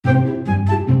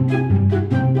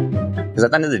Because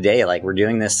at the end of the day, like, we're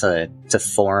doing this to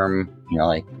form,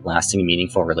 like, lasting,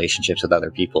 meaningful relationships with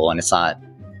other people. And it's not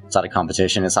a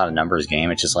competition. It's not a numbers game.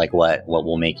 It's just like what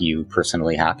will make you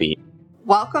personally happy.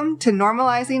 Welcome to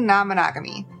Normalizing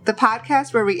Non-Monogamy, the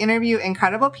podcast where we interview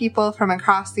incredible people from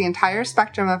across the entire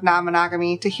spectrum of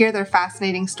non-monogamy to hear their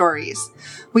fascinating stories.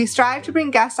 We strive to bring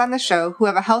guests on the show who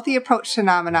have a healthy approach to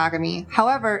non-monogamy.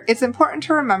 However, it's important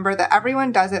to remember that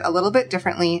everyone does it a little bit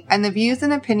differently, and the views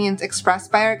and opinions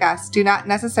expressed by our guests do not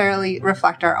necessarily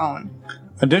reflect our own.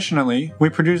 Additionally, we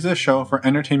produce this show for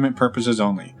entertainment purposes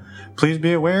only. Please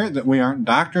be aware that we aren't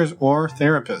doctors or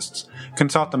therapists.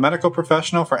 Consult a medical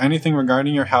professional for anything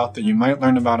regarding your health that you might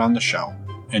learn about on the show.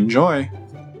 Enjoy!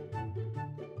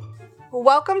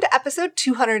 Welcome to episode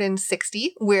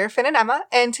 260. We're Finn and Emma,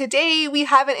 and today we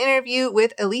have an interview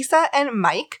with Elisa and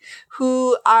Mike,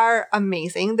 who are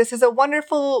amazing. This is a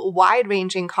wonderful,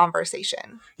 wide-ranging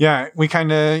conversation. Yeah, we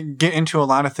kind of get into a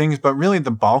lot of things, but really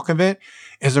the bulk of it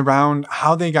is around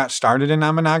how they got started in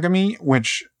non-monogamy,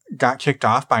 which got kicked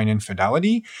off by an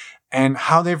infidelity, and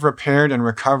how they've repaired and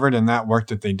recovered in that work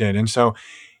that they did. And so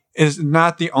it's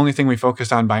not the only thing we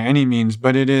focused on by any means,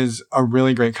 but it is a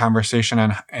really great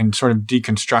conversation and sort of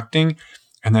deconstructing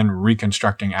and then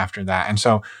reconstructing after that. And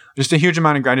so just a huge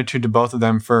amount of gratitude to both of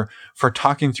them for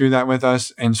talking through that with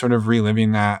us and sort of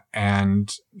reliving that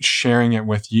and sharing it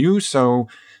with you so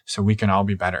we can all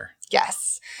be better. Yes.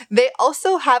 They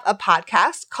also have a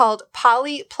podcast called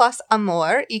Poly plus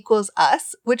Amor equals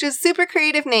Us, which is a super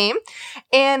creative name.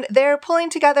 And they're pulling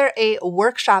together a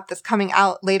workshop that's coming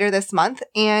out later this month.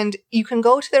 And you can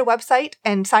go to their website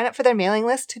and sign up for their mailing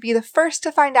list to be the first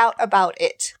to find out about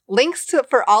it. Links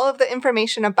for all of the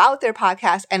information about their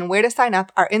podcast and where to sign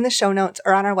up are in the show notes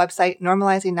or on our website,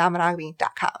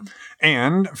 normalizingnonmonogamy.com.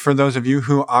 And for those of you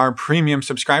who are premium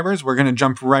subscribers, we're going to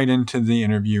jump right into the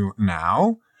interview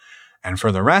now. And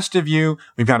for the rest of you,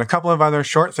 we've got a couple of other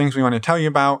short things we want to tell you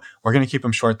about. We're going to keep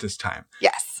them short this time.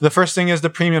 Yes. The first thing is the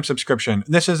premium subscription.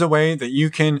 This is a way that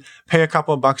you can pay a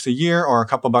couple of bucks a year or a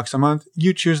couple of bucks a month.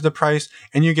 You choose the price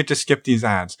and you get to skip these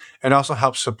ads. It also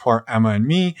helps support Emma and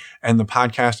me and the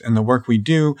podcast and the work we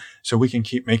do so we can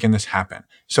keep making this happen.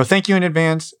 So thank you in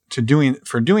advance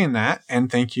for doing that.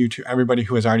 And thank you to everybody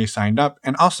who has already signed up.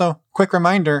 And also, quick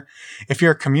reminder, if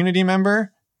you're a community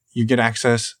member, you get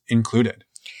access included.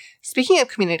 Speaking of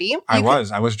community, I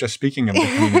was just speaking of the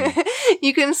community.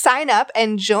 You can sign up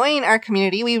and join our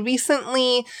community. We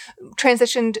recently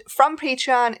transitioned from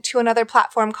Patreon to another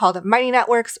platform called Mighty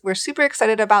Networks. We're super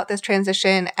excited about this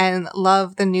transition and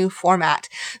love the new format.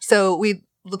 So we'd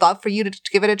love for you to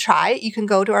give it a try. You can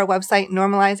go to our website,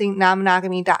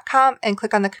 normalizingnonmonogamy.com, and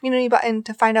click on the community button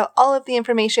to find out all of the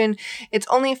information. It's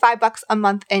only $5 a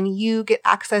month, and you get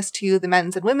access to the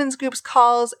men's and women's groups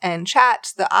calls and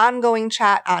chats, the ongoing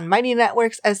chat on Mighty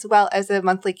Networks, as well as a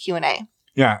monthly Q&A.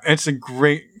 Yeah, it's a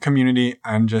great community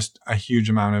and just a huge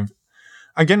amount of,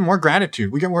 again, more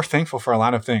gratitude. We get more thankful for a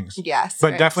lot of things. Yes.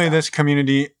 But definitely this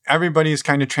community, everybody's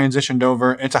kind of transitioned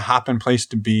over. It's a hopping place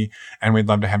to be, and we'd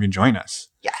love to have you join us.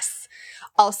 Yes.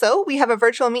 Also, we have a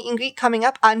virtual meet and greet coming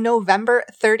up on November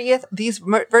 30th. These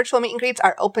virtual meet and greets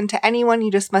are open to anyone.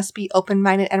 You just must be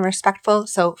open-minded and respectful.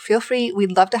 So feel free.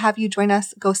 We'd love to have you join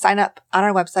us. Go sign up on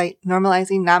our website,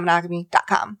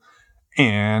 normalizingnonmonogamy.com.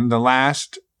 And the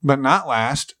last, but not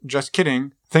last, just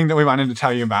kidding, thing that we wanted to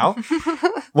tell you about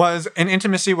was an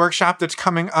intimacy workshop that's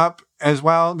coming up as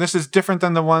well. This is different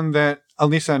than the one that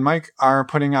Elisa and Mike are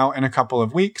putting out in a couple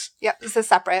of weeks. Yep, this is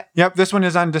separate. Yep, this one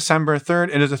is on December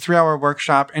 3rd. It is a 3-hour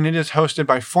workshop, and it is hosted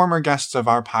by former guests of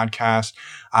our podcast,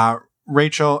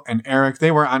 Rachel and Eric.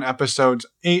 They were on episodes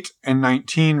 8 and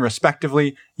 19,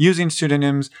 respectively, using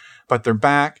pseudonyms, but they're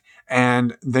back,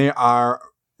 and they are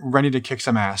ready to kick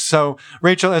some ass. So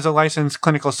Rachel is a licensed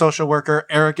clinical social worker.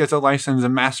 Eric is a licensed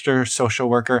master social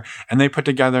worker. And they put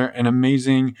together an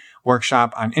amazing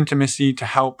workshop on intimacy to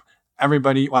help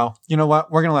everybody. Well, you know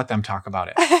what? We're going to let them talk about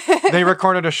it. They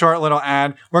recorded a short little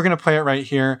ad. We're going to play it right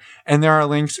here. And there are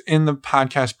links in the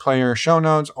podcast player show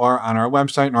notes or on our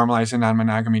website,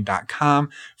 normalizingnonmonogamy.com,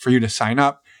 for you to sign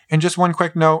up. And just one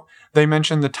quick note, they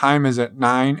mentioned the time is at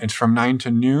 9. It's from 9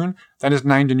 to noon. That is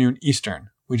 9 to noon Eastern.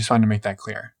 We just wanted to make that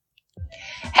clear.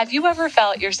 Have you ever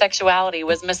felt your sexuality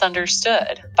was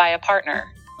misunderstood by a partner?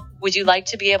 Would you like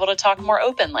to be able to talk more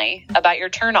openly about your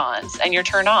turn-ons and your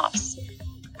turn-offs?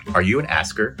 Are you an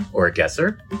asker or a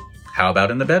guesser? How about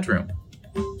in the bedroom?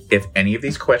 If any of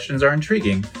these questions are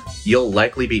intriguing, you'll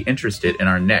likely be interested in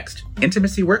our next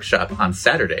intimacy workshop on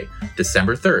Saturday,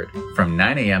 December 3rd, from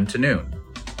 9 a.m. to noon.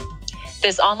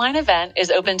 This online event is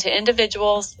open to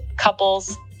individuals,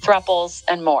 couples, thruples,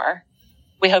 and more.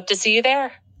 We hope to see you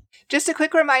there. Just a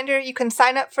quick reminder, you can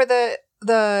sign up for the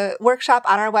the workshop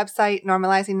on our website,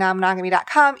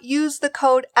 normalizingnonmonogamy.com. Use the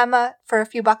code Emma for a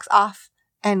few bucks off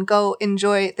and go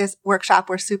enjoy this workshop.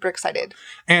 We're super excited.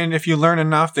 And if you learn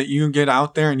enough that you get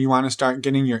out there and you want to start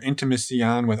getting your intimacy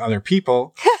on with other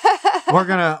people, we're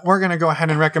gonna go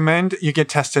ahead and recommend you get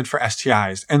tested for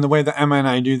STIs. And the way that Emma and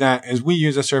I do that is we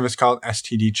use a service called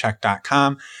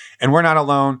STDcheck.com. And we're not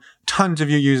alone. Tons of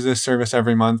you use this service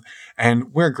every month.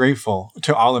 And we're grateful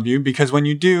to all of you because when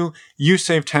you do, you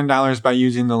save $10 by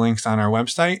using the links on our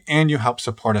website and you help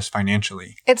support us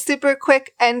financially. It's super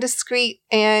quick and discreet,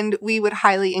 and we would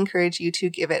highly encourage you to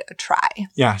give it a try.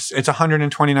 Yes, it's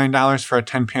 $129 for a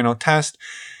 10-panel test.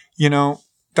 You know,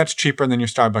 that's cheaper than your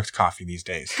Starbucks coffee these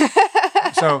days.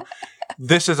 So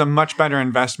this is a much better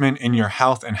investment in your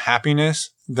health and happiness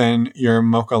than your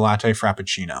mocha latte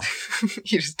frappuccino.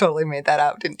 You just totally made that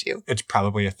up, didn't you? It's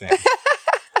probably a thing.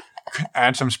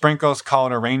 Add some sprinkles, call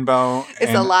it a rainbow.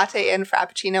 It's a latte and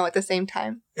frappuccino at the same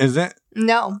time. Is it?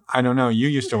 No. I don't know. You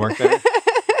used to work there.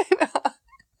 No.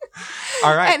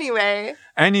 All right.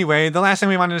 Anyway, the last thing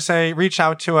we wanted to say, reach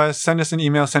out to us, send us an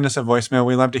email, send us a voicemail.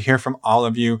 We love to hear from all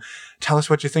of you. Tell us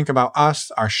what you think about us,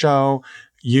 our show,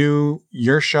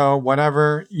 your show,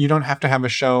 whatever. You don't have to have a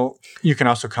show. You can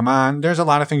also come on. There's a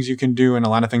lot of things you can do and a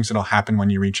lot of things that'll happen when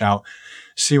you reach out.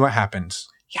 See what happens.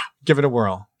 Yeah. Give it a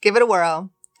whirl. Give it a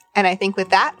whirl. And I think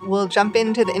with that, we'll jump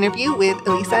into the interview with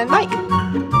Elisa and Mike.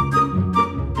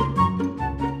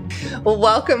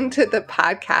 Welcome to the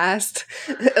podcast,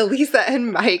 Elisa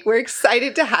and Mike. We're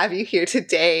excited to have you here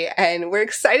today, and we're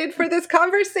excited for this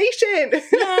conversation.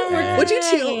 Would you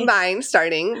two mind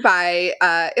starting by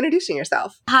introducing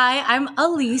yourself? Hi, I'm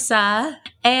Elisa,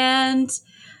 and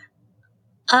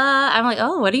I'm like,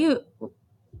 oh, what do you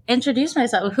introduce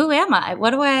myself? Who am I?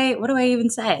 What do I even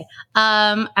say?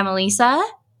 I'm Elisa.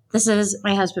 This is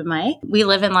my husband, Mike. We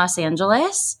live in Los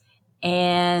Angeles,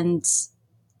 and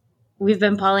we've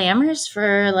been polyamorous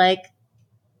for like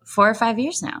 4 or 5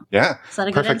 years now. Yeah. Is that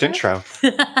a perfect good intro?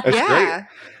 That's great.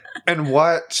 And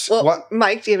what?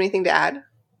 Mike, do you have anything to add?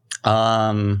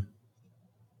 No,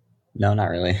 not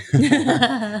really.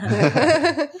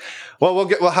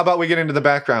 Well, how about we get into the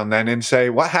background then and say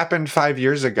what happened 5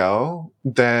 years ago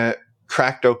that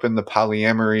cracked open the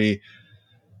polyamory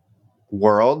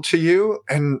world to you,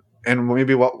 and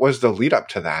maybe what was the lead up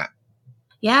to that?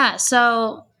 Yeah.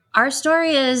 So our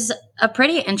story is a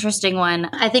pretty interesting one.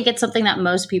 I think it's something that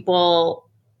most people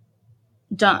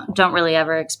don't really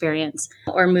ever experience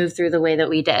or move through the way that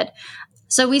we did.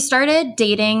 So we started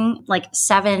dating like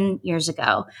 7 years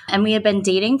ago, and we had been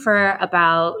dating for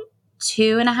about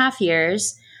 2.5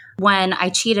 years when I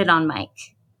cheated on Mike.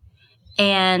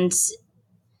 And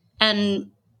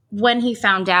when he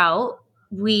found out,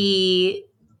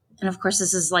 and of course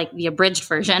this is like the abridged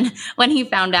version, when he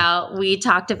found out, we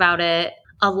talked about it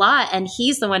a lot. And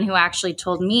he's the one who actually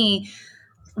told me,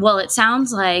 well, it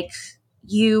sounds like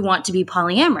you want to be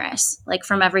polyamorous. Like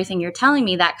from everything you're telling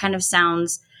me, that kind of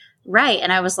sounds right.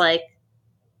 And I was like,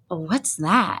 well, what's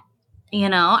that? You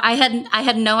know, I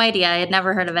had no idea. I had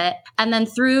never heard of it. And then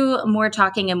through more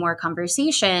talking and more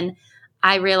conversation,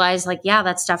 I realized like, yeah,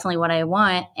 that's definitely what I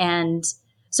want. And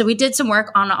so we did some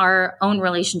work on our own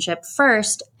relationship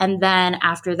first. And then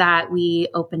after that, we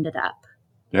opened it up.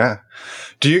 Yeah.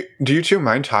 Do you two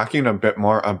mind talking a bit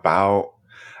more about,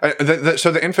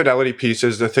 so the infidelity piece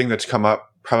is the thing that's come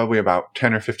up probably about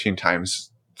 10 or 15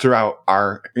 times throughout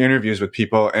our interviews with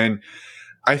people. And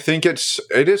I think it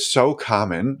is so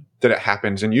common that it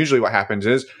happens. And usually what happens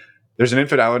is there's an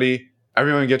infidelity,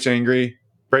 everyone gets angry,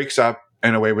 breaks up,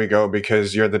 and away we go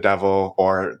because you're the devil,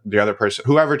 or the other person,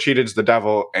 whoever cheated is the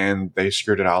devil, and they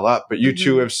screwed it all up. But you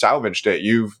two have salvaged it.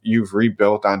 You've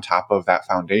rebuilt on top of that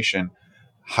foundation.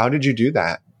 How did you do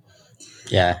that?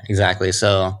 Yeah, exactly.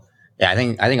 So yeah, I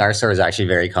think our story is actually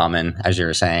very common, as you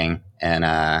were saying. And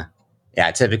yeah,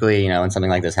 typically, when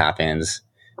something like this happens,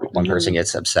 one person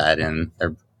gets upset and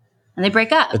they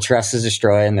break up. The trust is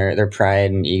destroyed, and their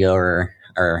pride and ego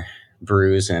are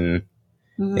bruised, and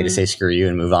they just say screw you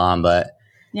and move on. But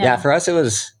yeah, for us it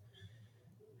was,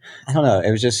 I don't know, it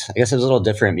was just, I guess it was a little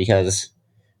different because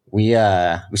we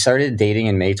started dating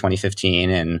in May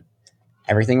 2015, and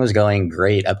everything was going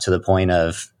great up to the point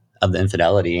of the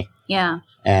infidelity. Yeah.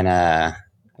 And I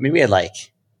mean, we had like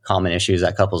common issues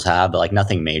that couples have, but like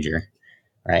nothing major,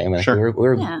 right? And sure. we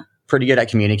were pretty good at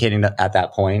communicating at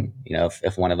that point.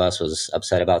 If one of us was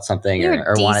upset about something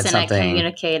or wanted something, at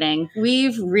communicating.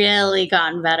 We've really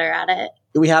gotten better at it.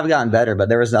 We have gotten better, but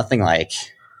there was nothing like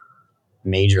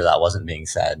major that wasn't being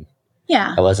said.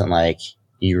 Yeah. It wasn't like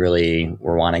you really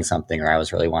were wanting something or I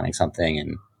was really wanting something.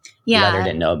 And the other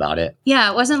didn't know about it.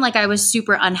 Yeah, it wasn't like I was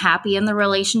super unhappy in the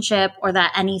relationship or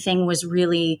that anything was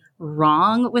really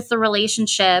wrong with the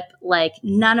relationship. Like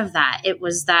none of that. It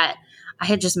was that I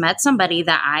had just met somebody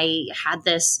that I had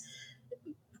this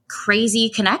crazy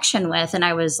connection with, and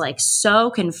I was like so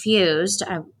confused.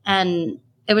 And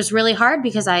it was really hard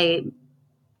because I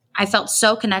felt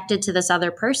so connected to this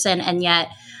other person, and yet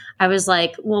I was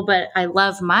like, well, but I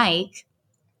love Mike.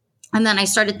 And then I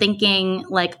started thinking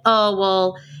like, oh,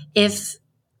 well, if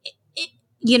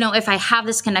I have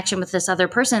this connection with this other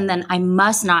person, then I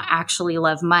must not actually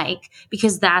love Mike,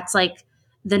 because that's like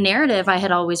the narrative I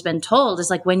had always been told is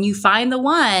like, when you find the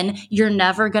one, you're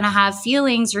never going to have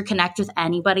feelings or connect with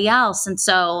anybody else. And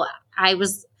so I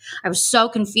was so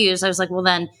confused. I was like, well,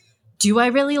 then do I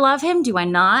really love him? Do I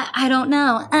not? I don't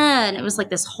know. And it was like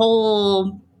this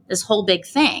whole big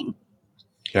thing.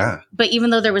 Yeah. But even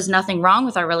though there was nothing wrong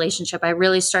with our relationship, I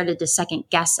really started to second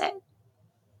guess it.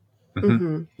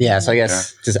 Mm-hmm. Yeah. So I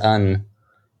guess just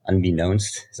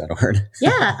unbeknownst, is that a word?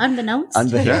 Yeah. Unbeknownst.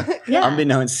 Yeah.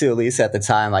 Unbeknownst to Elisa at the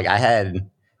time, like I had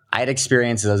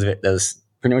experienced those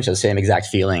pretty much those same exact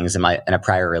feelings in a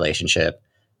prior relationship,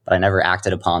 but I never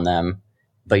acted upon them.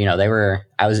 But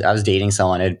I was dating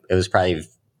someone. It was probably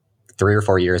 3 or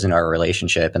 4 years into our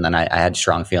relationship, and then I had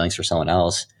strong feelings for someone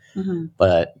else. Mm-hmm.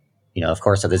 But of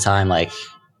course, at the time, like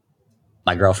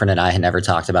my girlfriend and I had never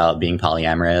talked about being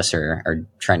polyamorous or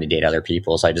trying to date other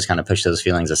people, so I just kind of pushed those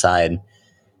feelings aside,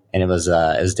 and it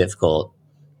was difficult.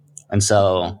 And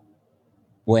so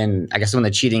when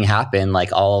the cheating happened,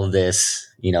 like all of this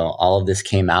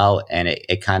came out, and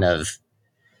it kind of,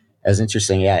 it was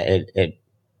interesting. Yeah, it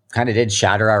kind of did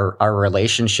shatter our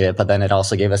relationship, but then it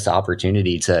also gave us the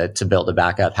opportunity to build it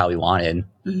back up how we wanted.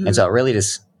 Mm-hmm. And so it really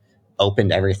just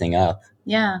opened everything up.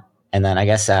 Yeah. And then I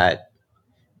guess that,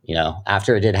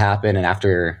 after it did happen, and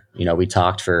after, we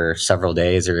talked for several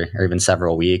days or even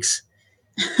several weeks,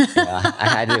 I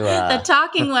had to, the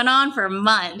talking went on for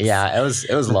months. Yeah, it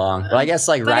was long. Well, I guess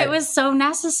but it was so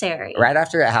necessary. Right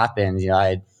after it happened,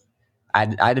 I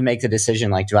had to make the decision,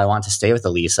 like, do I want to stay with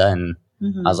Elisa? And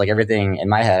mm-hmm. I was like,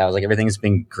 everything's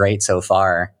been great so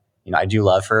far. I do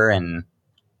love her, and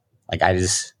like, I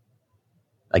just,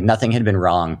 like, nothing had been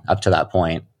wrong up to that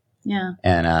point. Yeah.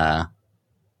 And,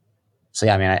 so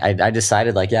yeah, I mean, I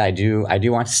decided like, yeah, I do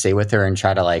want to stay with her and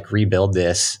try to like rebuild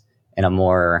this in a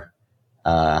more,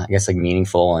 I guess like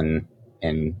meaningful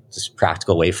and just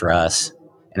practical way for us,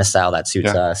 in a style that suits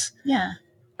us. Yeah.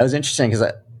 It was interesting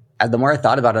because the more I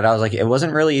thought about it, I was like, it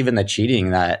wasn't really even the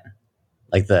cheating that,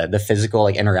 like the physical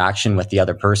like interaction with the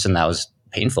other person that was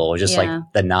painful. It was just like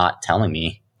the not telling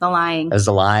me. The lying. It was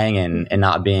the lying and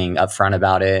not being upfront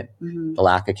about it, mm-hmm. the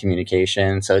lack of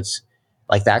communication. So it's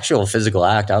like the actual physical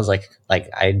act. I was like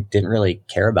I didn't really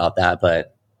care about that,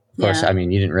 but of course, I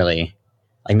mean, you didn't really,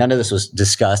 like, none of this was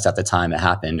discussed at the time it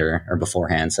happened or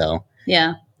beforehand. So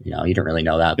yeah, you didn't really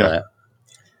know that, but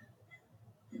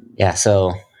yeah.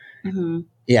 So mm-hmm.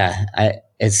 yeah,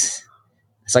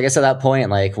 so I guess at that point,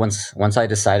 like once I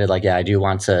decided like, yeah, I do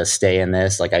want to stay in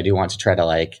this, like I do want to try to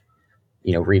like,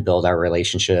 rebuild our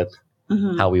relationship,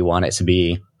 mm-hmm. how we want it to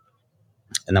be.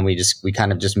 And then we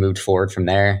kind of just moved forward from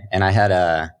there. And I'd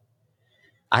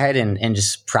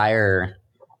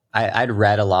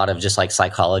read a lot of just like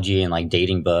psychology and like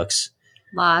dating books.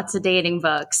 Lots of dating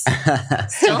books.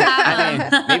 Still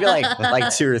have them. Maybe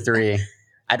like 2 or 3.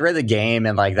 I'd read The Game,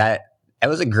 and like that, it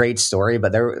was a great story,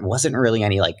 but there wasn't really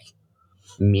any like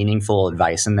meaningful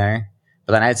advice in there.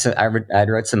 But then I'd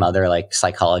read some other like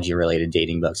psychology related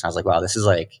dating books, and I was like, wow, this is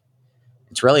like,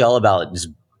 it's really all about just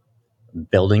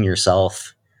building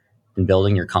yourself and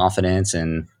building your confidence,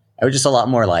 and it was just a lot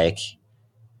more like,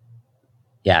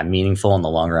 meaningful in the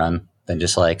long run than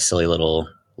just like silly little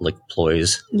like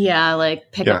ploys. Yeah,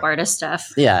 like pickup artist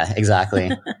stuff. Yeah,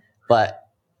 exactly. But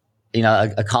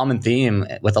a common theme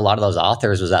with a lot of those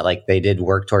authors was that like they did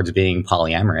work towards being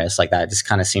polyamorous. Like that just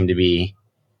kind of seemed to be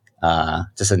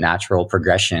just a natural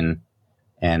progression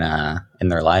in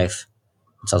their life.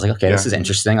 So I was like, okay, this is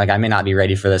interesting. Like I may not be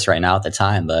ready for this right now at the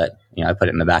time, but I put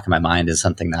it in the back of my mind as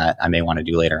something that I may want to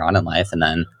do later on in life. And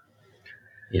then,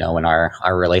 when our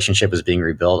relationship was being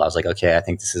rebuilt, I was like, okay, I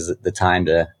think this is the time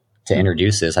to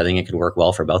introduce this. I think it could work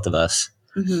well for both of us.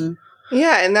 Mm-hmm.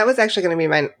 Yeah, and that was actually going to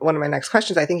be one of my next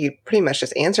questions. I think you pretty much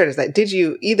just answered, is that did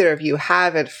you, either of you,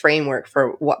 have a framework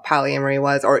for what polyamory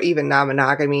was, or even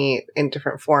non-monogamy in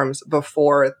different forms,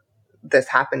 before this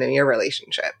happened in your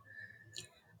relationship?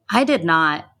 I did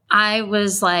not. I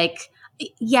was like,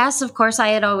 yes, of course, I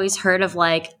had always heard of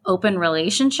like open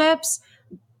relationships,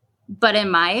 but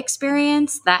in my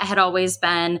experience, that had always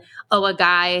been, a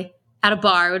guy at a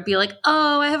bar would be like,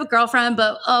 oh, I have a girlfriend,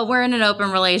 but we're in an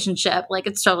open relationship. Like,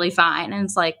 it's totally fine. And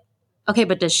it's like, okay,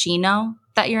 but does she know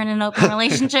that you're in an open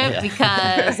relationship? Yeah.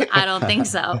 Because I don't think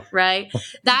so, right?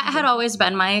 That had always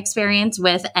been my experience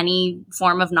with any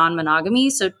form of non-monogamy.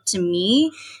 So to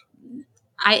me,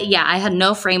 I had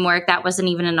no framework. That wasn't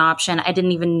even an option. I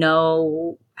didn't even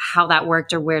know how that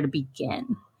worked or where to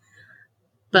begin.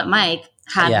 But Mike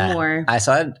had more. I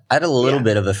had a little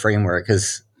bit of a framework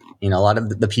because, a lot of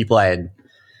the people I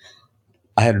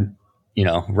had,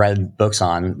 read books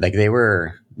on, like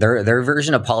their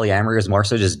version of polyamory was more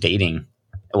so just dating.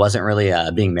 It wasn't really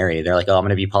being married. They're like, oh, I'm going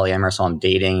to be polyamorous, so I'm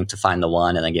dating to find the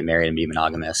one and then get married and be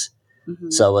monogamous. Mm-hmm.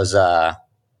 So it was,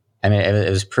 it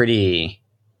was pretty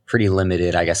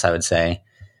limited, I guess I would say.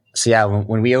 So yeah,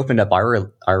 when we opened up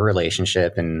our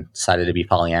relationship and decided to be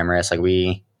polyamorous, like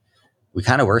we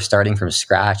kind of were starting from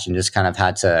scratch and just kind of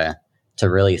had to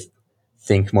really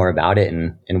think more about it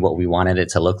and what we wanted it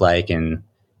to look like and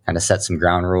kind of set some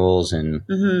ground rules. And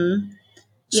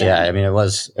so yeah, it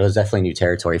was definitely new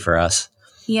territory for us.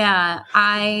 Yeah.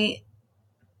 I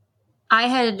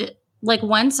had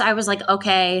once I was like,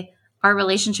 okay, our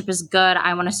relationship is good.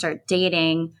 I want to start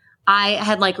dating. I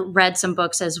had read some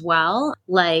books as well,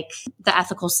 like The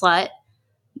Ethical Slut.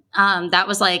 That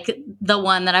was the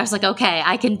one that I was like, okay,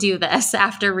 I can do this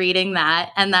after reading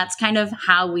that. And that's kind of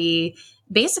how we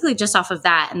basically just off of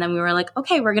that. And then we were like,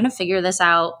 okay, we're going to figure this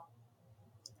out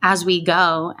as we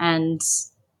go. And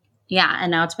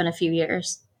now it's been a few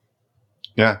years.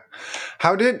 Yeah.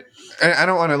 How did, and I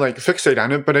don't want to fixate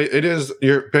on it, but it is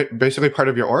basically part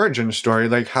of your origin story.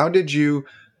 How did you,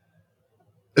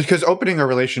 because opening a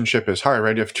relationship is hard,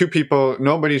 right? If two people,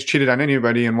 nobody's cheated on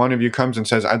anybody, and one of you comes and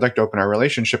says, I'd like to open our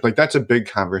relationship, that's a big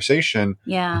conversation.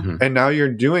 Yeah. Mm-hmm. And now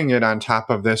you're doing it on top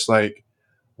of this,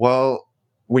 well,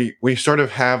 we sort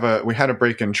of we had a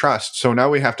break in trust. So now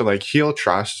we have to heal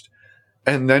trust,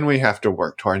 and then we have to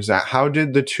work towards that. How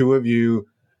did the two of you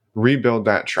rebuild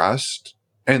that trust?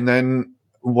 And then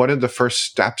what are the first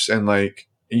steps? And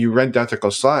you read The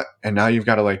Ethical Slut, and now you've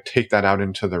got to take that out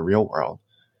into the real world.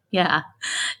 Yeah.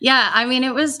 Yeah.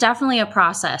 It was definitely a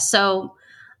process. So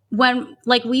when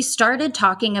we started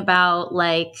talking about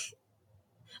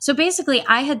so basically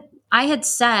I had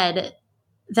said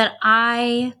that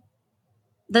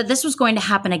that this was going to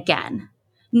happen again,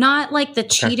 not the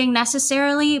cheating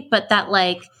necessarily, but that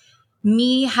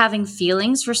me having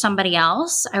feelings for somebody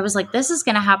else. I was like, this is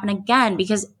going to happen again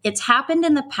because it's happened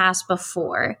in the past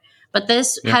before, but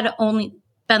this had only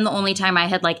been the only time I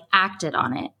had acted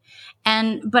on it.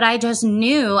 But I just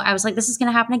knew, I was like, this is going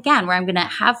to happen again, where I'm going to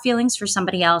have feelings for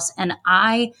somebody else. And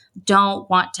I don't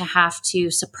want to have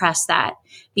to suppress that,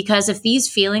 because if these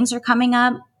feelings are coming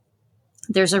up,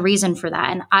 there's a reason for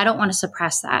that. And I don't want to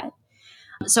suppress that.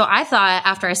 So I thought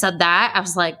after I said that, I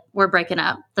was like, we're breaking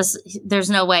up. There's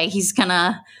no way he's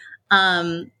gonna,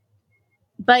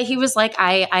 but he was like,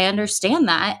 I understand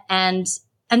that. And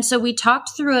so we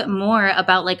talked through it more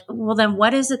about well, then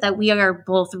what is it that we are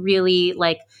both really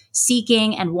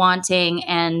seeking and wanting?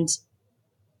 And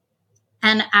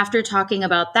after talking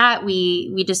about that,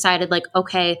 we decided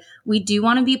okay, we do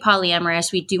want to be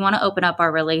polyamorous. We do want to open up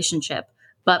our relationship,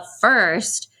 but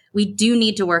first we do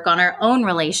need to work on our own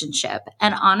relationship.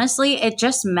 And honestly, it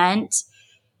just meant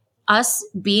us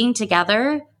being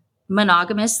together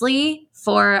monogamously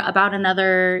for about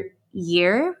another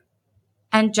year.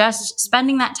 And just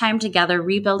spending that time together,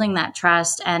 rebuilding that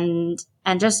trust, and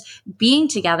just being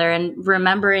together and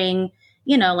remembering,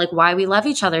 why we love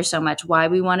each other so much, why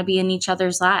we want to be in each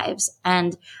other's lives.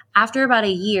 And after about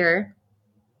a year,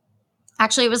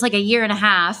 actually it was a year and a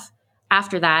half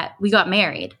after that, we got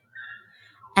married.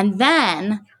 And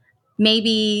then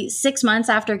maybe 6 months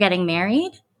after getting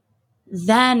married,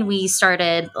 then we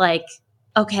started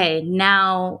okay,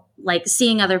 now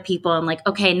seeing other people and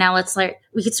okay, now let's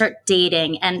we could start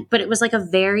dating. But it was a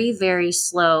very, very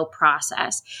slow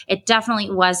process. It definitely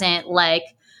wasn't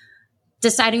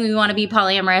deciding we want to be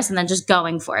polyamorous and then just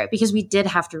going for it, because we did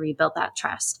have to rebuild that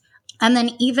trust. And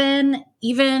then even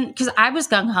because I was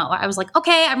gung-ho, I was like,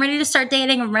 okay, I'm ready to start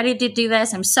dating. I'm ready to do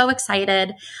this. I'm so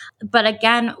excited. But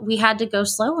again, we had to go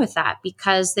slow with that,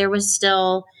 because it was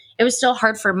still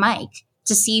hard for Mike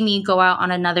to see me go out on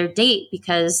another date,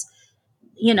 because,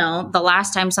 the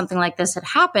last time something like this had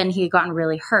happened, he had gotten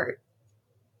really hurt.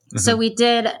 Mm-hmm. So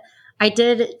I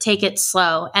did take it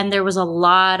slow. And there was a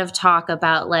lot of talk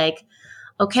about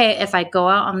okay, if I go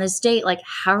out on this date,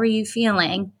 how are you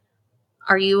feeling?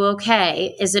 Are you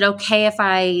okay? Is it okay if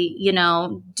I,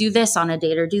 do this on a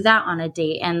date or do that on a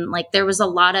date? And there was a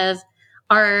lot of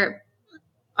our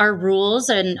rules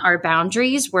and our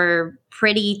boundaries were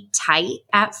pretty tight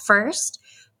at first,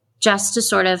 just to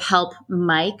sort of help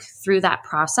Mike through that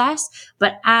process.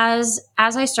 But as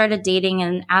I started dating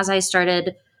and as I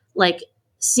started like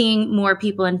seeing more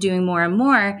people and doing more and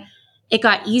more, it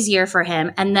got easier for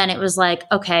him. And then it was like,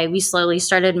 okay, we slowly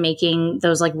started making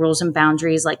those like rules and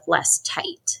boundaries like less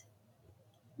tight.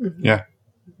 Yeah.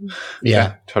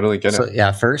 Yeah, totally get it.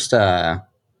 Yeah, first we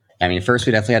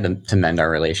definitely had to mend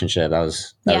our relationship. That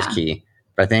was key.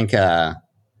 But I think an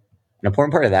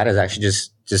important part of that is actually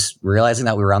just realizing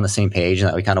that we were on the same page and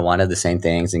that we kind of wanted the same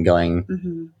things and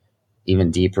going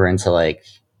even deeper into like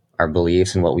our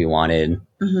beliefs and what we wanted.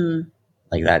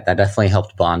 Like that definitely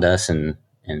helped bond us and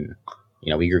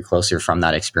we grew closer from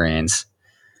that experience.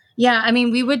 Yeah, I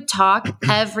mean, we would talk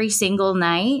every single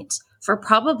night for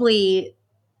probably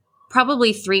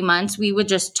 3 months. We would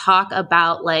just talk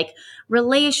about like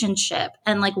relationship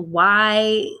and like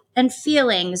why and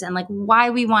feelings and like why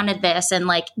we wanted this and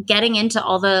like getting into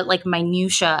all the like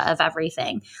minutia of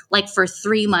everything. Like for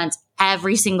 3 months,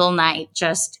 every single night,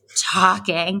 just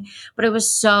talking. But it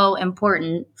was so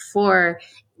important for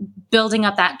building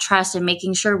up that trust and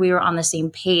making sure we were on the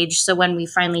same page. So when we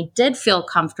finally did feel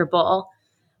comfortable,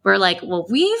 we're like, well,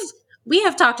 we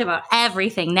have talked about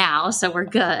everything now, so we're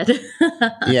good.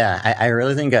 Yeah, I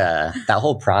really think that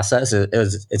whole process,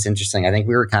 it's interesting. I think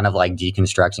we were kind of like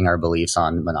deconstructing our beliefs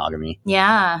on monogamy.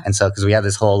 Yeah. And so, because we have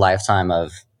this whole lifetime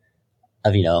of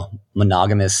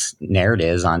monogamous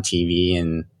narratives on TV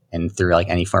and through like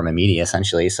any form of media,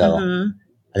 essentially. So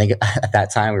I think at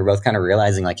that time we were both kind of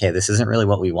realizing like, hey, this isn't really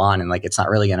what we want. And like, it's not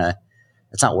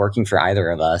working for either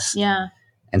of us. Yeah.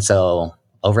 And so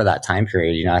over that time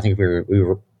period, I think we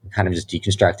were kind of just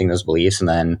deconstructing those beliefs and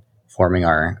then forming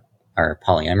our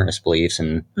polyamorous beliefs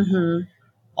and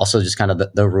also just kind of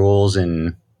the rules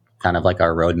and kind of like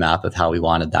our roadmap of how we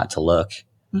wanted that to look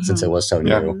since it was so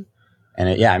new.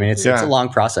 Yeah. And it's a long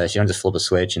process. You don't just flip a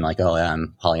switch and like, oh, yeah,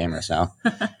 I'm polyamorous now.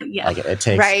 Yeah. Like it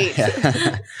takes, right.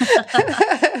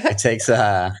 It takes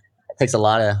a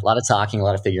lot of talking, a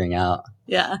lot of figuring out.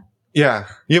 Yeah. Yeah.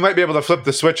 You might be able to flip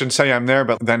the switch and say I'm there,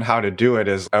 but then how to do it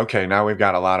is, okay, now we've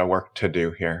got a lot of work to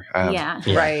do here.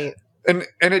 Right. And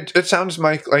it sounds,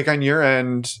 Mike, like on your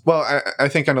end, well, I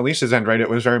think on Elisa's end, right, it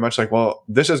was very much like, well,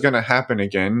 this is going to happen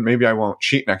again. Maybe I won't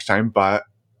cheat next time, but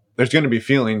there's going to be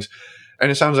feelings. And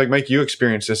it sounds like, Mike, you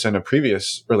experienced this in a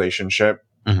previous relationship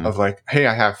of like, hey,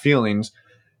 I have feelings.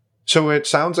 So it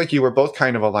sounds like you were both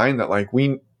kind of aligned that like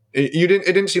it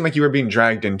didn't seem like you were being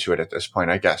dragged into it at this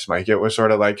point, I guess, Mike. It was sort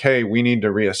of like, hey, we need to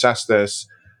reassess this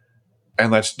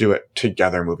and let's do it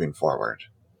together moving forward.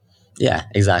 Yeah,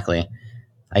 exactly.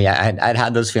 I'd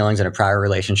had those feelings in a prior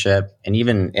relationship, and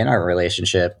even in our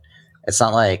relationship, it's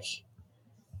not like,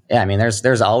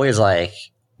 there's always like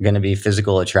going to be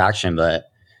physical attraction, but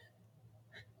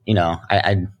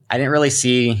I didn't really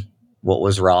see what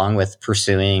was wrong with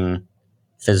pursuing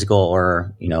physical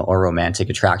or romantic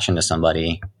attraction to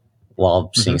somebody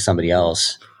while seeing somebody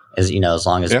else, as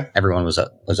long as everyone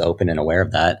was open and aware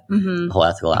of that, the whole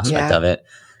ethical aspect of it.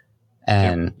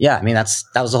 And that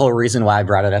was the whole reason why I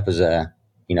brought it up as a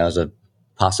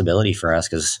possibility for us,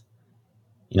 because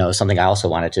it was something I also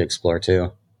wanted to explore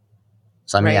too.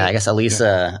 So I guess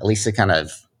Elisa kind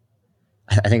of,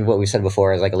 I think what we said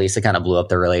before is like Elisa kind of blew up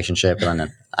the relationship, and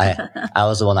then I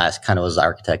was the one that kind of was the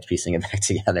architect piecing it back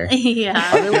together. Yeah.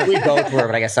 I mean, we both were,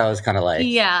 but I guess I was kind of like,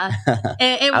 yeah.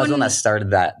 I was the one that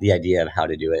started the idea of how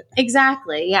to do it.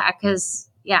 Exactly. Yeah. Because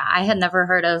I had never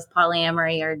heard of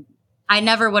polyamory, or I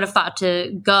never would have thought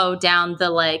to go down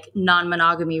the like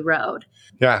non-monogamy road.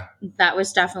 Yeah. That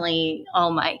was definitely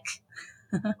all Mike.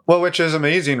 Well, which is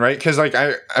amazing, right? Because like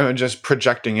I'm just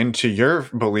projecting into your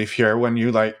belief here when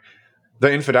you like,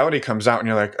 the infidelity comes out and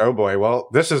you're like, oh boy, well,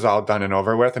 this is all done and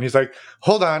over with. And he's like,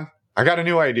 hold on, I got a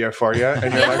new idea for you.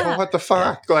 And you're like, well, what the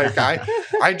fuck? Like,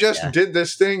 I just did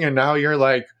this thing. And now you're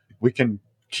like, we can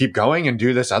keep going and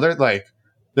do this other, like,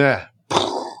 yeah.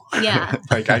 Yeah.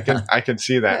 Like I can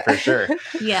see that for sure.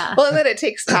 Yeah. Well, and then it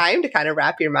takes time to kind of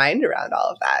wrap your mind around all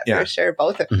of that, for sure,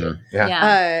 both of you.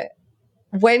 Yeah.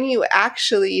 When you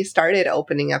actually started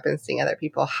opening up and seeing other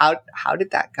people, how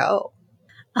did that go?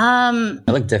 It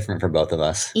looked different for both of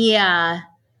us. Yeah.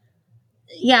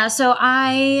 So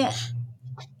I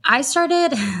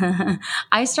started,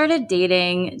 I started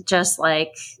dating just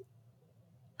like,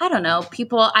 I don't know,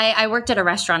 people. I worked at a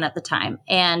restaurant at the time.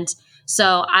 And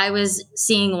so I was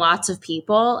seeing lots of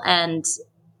people, and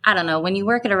I don't know, when you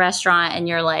work at a restaurant and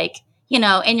you're like, in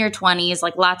your 20s,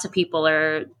 like lots of people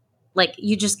are like,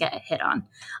 you just get hit on.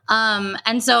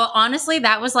 And so honestly,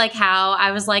 that was like how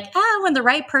I was like, when the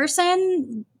right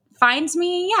person finds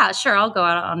me, yeah, sure, I'll go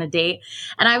out on a date.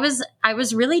 And I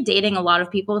was really dating a lot of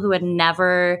people who had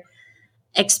never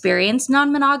experienced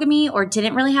non-monogamy or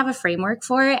didn't really have a framework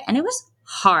for it. And it was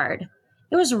hard.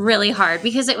 It was really hard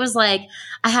because it was like,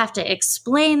 I have to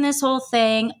explain this whole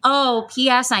thing. Oh,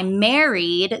 P.S. I'm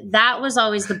married. That was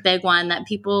always the big one that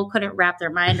people couldn't wrap their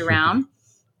mind around.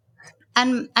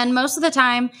 And most of the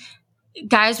time,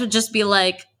 guys would just be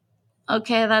like,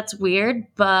 okay, that's weird,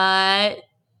 but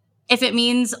if it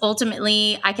means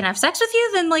ultimately I can have sex with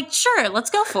you, then like, sure, let's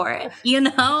go for it. You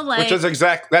know, like, which is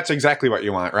that's exactly what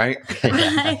you want, right?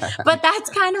 Right? But that's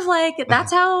kind of like,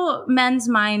 that's how men's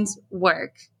minds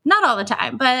work. Not all the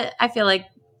time, but I feel like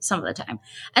some of the time.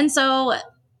 And so,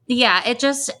 yeah,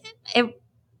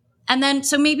 and then,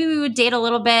 so maybe we would date a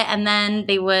little bit and then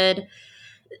they would,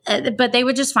 but they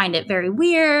would just find it very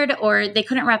weird, or they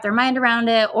couldn't wrap their mind around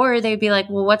it, or they'd be like,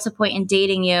 well, what's the point in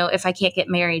dating you if I can't get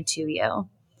married to you?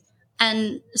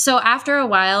 And so after a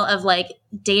while of like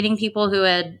dating people who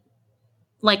had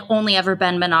like only ever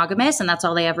been monogamous and that's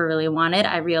all they ever really wanted,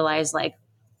 I realized like,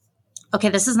 okay,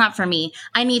 this is not for me.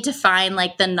 I need to find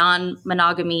like the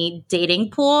non-monogamy dating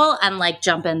pool and like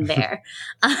jump in there.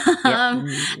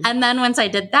 And then once I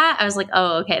did that, I was like,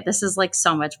 oh, okay, this is like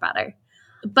so much better.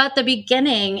 But the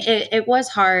beginning, it was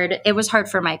hard. It was hard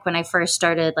for Mike when I first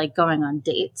started like going on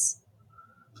dates.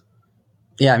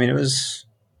 Yeah, I mean, it was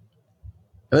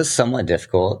somewhat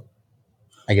difficult.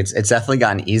 Like it's definitely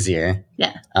gotten easier.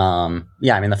 Yeah.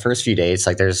 Yeah, I mean, the first few dates,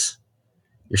 like you're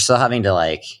still having to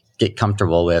like get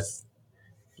comfortable with,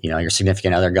 you know, your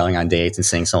significant other going on dates and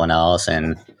seeing someone else.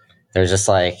 And there's just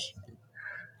like,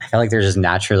 I feel like there's just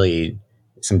naturally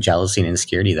some jealousy and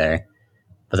insecurity there.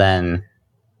 But then,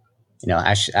 you know,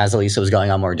 as Elisa was going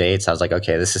on more dates, I was like,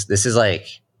 okay, this is like,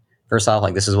 first off,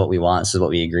 like, this is what we want. This is what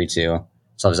we agreed to.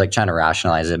 So I was like trying to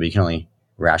rationalize it, but you can only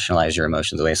rationalize your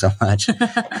emotions away so much.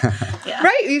 Yeah.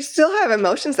 Right. You still have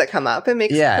emotions that come up. It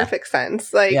makes perfect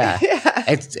sense. Like, yeah.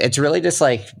 It's really just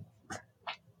like,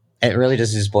 it really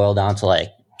does just boil down to like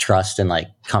trust and like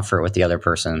comfort with the other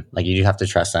person. Like you do have to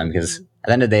trust them because at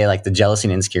the end of the day, like the jealousy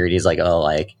and insecurity is like, oh,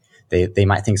 like they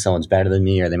might think someone's better than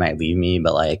me or they might leave me.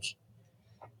 But like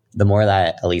the more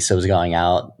that Elisa was going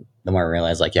out, the more I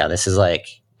realized like, yeah, this is like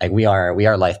we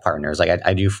are life partners. Like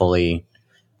I do fully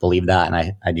believe that.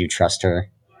 And I do trust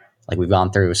her. Like we've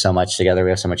gone through so much together.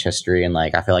 We have so much history and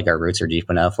like, I feel like our roots are deep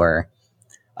enough where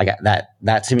like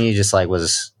that to me just like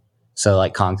was so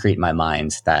like concrete in my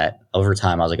mind that over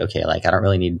time I was like, okay, like I don't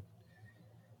really need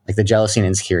like the jealousy and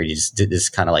insecurity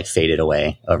just kind of like faded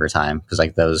away over time. Cause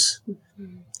like those,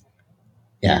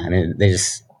 I mean, they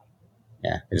just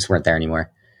weren't there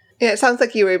anymore. Yeah. It sounds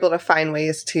like you were able to find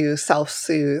ways to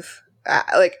self-soothe,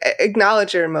 like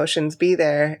acknowledge your emotions, be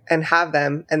there and have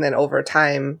them. And then over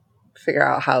time, figure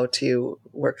out how to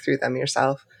work through them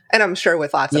yourself. And I'm sure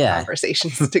with lots of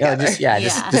conversations together.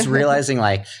 Just realizing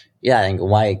like, I think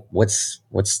what's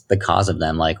the cause of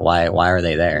them? Like, why are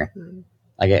they there? Mm-hmm.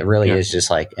 Like, it really is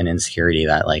just like an insecurity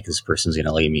that like this person's going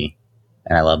to leave me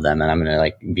and I love them and I'm going to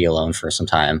like be alone for some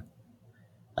time.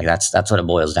 Like that's what it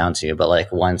boils down to. But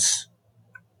like once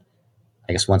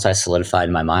I solidified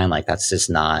in my mind, like that's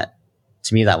just not,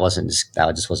 to me, that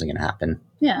just wasn't going to happen.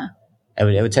 Yeah. It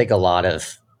would take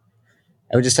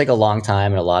it would just take a long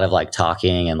time and a lot of like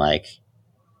talking and like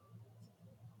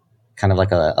kind of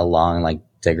like a long like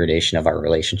degradation of our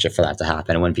relationship for that to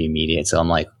happen. It wouldn't be immediate. So I'm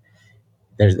like,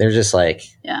 there's just like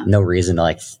no reason to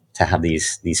like to have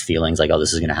these feelings like, oh,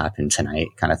 this is going to happen tonight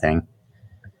kind of thing.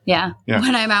 Yeah.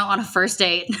 When I'm out on a first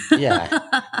date. Yeah.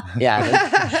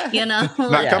 You know,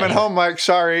 not coming home, Mike.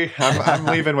 Sorry. I'm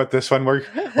leaving with this one. We're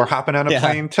hopping on a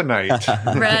plane tonight.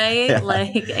 Right. Yeah.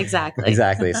 Like, exactly.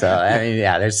 Exactly. So, I mean,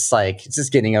 there's like, it's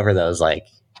just getting over those, like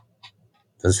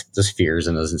those fears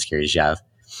and those insecurities you have.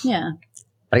 Yeah.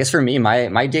 But I guess for me,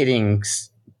 my dating,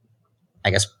 I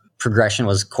guess, progression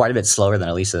was quite a bit slower than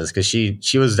Elisa's because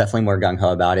she was definitely more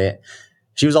gung-ho about it.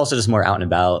 She was also just more out and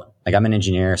about. Like, I'm an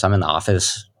engineer, so I'm in the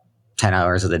office 10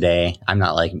 hours of the day. I'm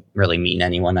not like really meeting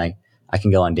anyone I can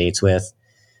go on dates with.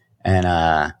 And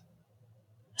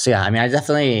so yeah, I mean,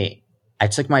 I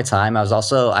took my time.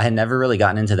 I had never really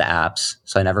gotten into the apps,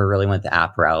 so I never really went the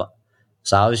app route.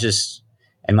 So I was just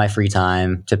in my free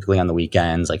time, typically on the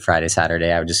weekends, like Friday,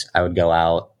 Saturday, I would go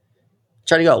out,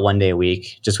 try to go out one day a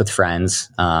week just with friends,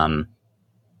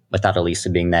 without Elisa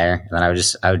being there. And then I would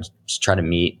just try to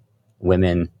meet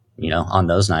women, you know, on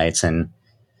those nights. And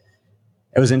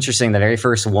it was interesting. The very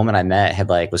first woman I met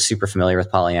was super familiar with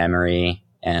polyamory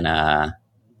and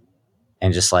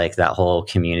just like that whole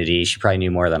community. She probably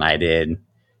knew more than I did.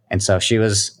 And so she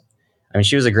was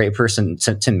a great person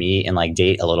to meet and like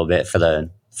date a little bit for the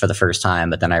first time.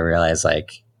 But then I realized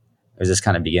like it was just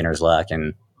kind of beginner's luck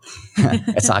and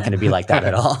it's not going to be like that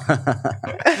at all.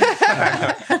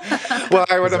 Well,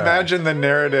 I would imagine the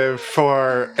narrative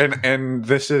for, and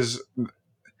this is,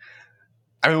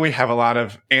 I mean, we have a lot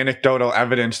of anecdotal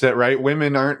evidence that, right,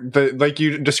 women aren't, like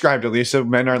you described, Elisa,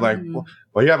 men are like,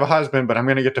 well, you have a husband, but I'm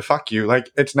going to get to fuck you.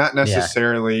 Like, it's not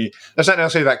necessarily, that's not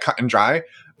necessarily that cut and dry,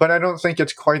 but I don't think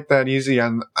it's quite that easy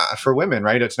on for women,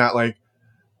 right? It's not like,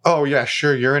 oh, yeah,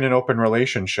 sure, you're in an open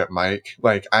relationship, Mike.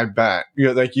 Like, I bet. You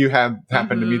know, like, you have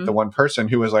happened to meet the one person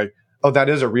who was like, oh, that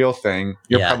is a real thing.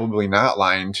 You're probably not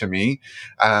lying to me.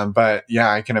 But,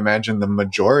 yeah, I can imagine the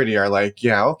majority are like,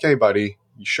 yeah, okay, buddy.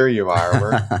 Sure you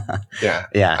are.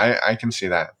 Yeah. I can see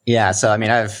that. Yeah. So, I mean,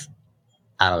 I've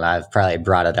probably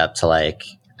brought it up to like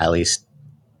at least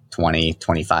 20,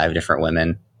 25 different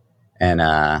women. And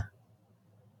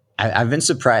I've been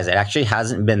surprised. It actually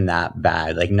hasn't been that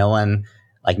bad. Like no one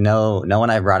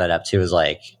I brought it up to is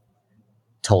like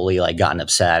totally like gotten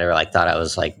upset or like thought I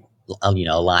was like, a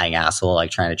lying asshole,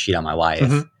 like trying to cheat on my wife.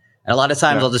 Mm-hmm. And a lot of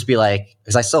times I'll just be like,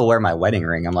 because I still wear my wedding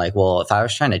ring. I'm like, well, if I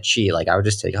was trying to cheat, like I would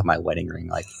just take off my wedding ring.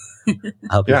 Like, I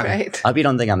hope you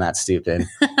don't think I'm that stupid.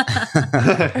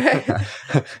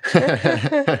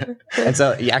 And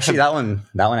so actually that one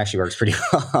actually works pretty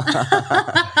well.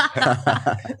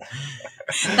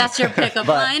 That's your pickup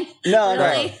line? No,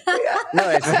 really? No.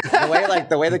 It's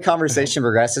the way the conversation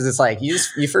progresses. It's like you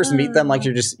first meet them like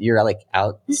you're like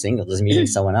out single, just meeting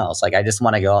someone else. Like I just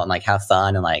want to go out and like have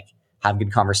fun and like have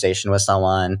good conversation with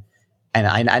someone. And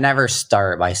I never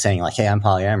start by saying like, hey, I'm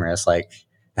polyamorous. Like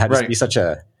that'd just be such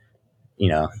a,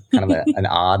 kind of an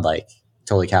odd, like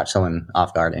totally catch someone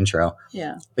off guard intro.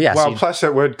 Yeah. But yeah. Well, plus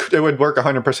it would work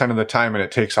 100% of the time and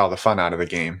it takes all the fun out of the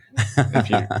game.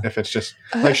 If it's just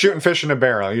like shooting fish in a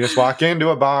barrel, you just walk into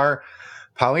a bar,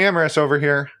 polyamorous over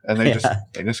here, and they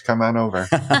just come on over.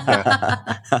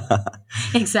 Yeah.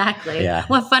 Exactly. Yeah.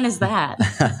 What fun is that?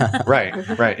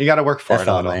 Right. You got to work for it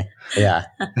a little. Yeah.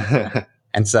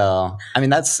 And so, I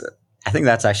mean, I think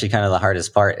that's actually kind of the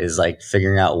hardest part is like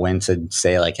figuring out when to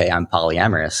say like, hey, I'm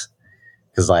polyamorous.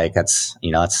 Cause like, that's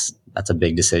a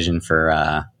big decision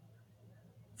for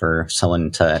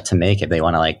someone to make if they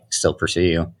want to like still pursue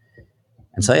you.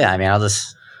 And so, yeah, I mean, I'll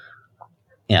just,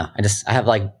 I have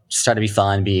like, just try to be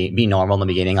fun, be normal in the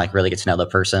beginning, like really get to know the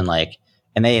person. Like,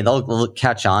 and they'll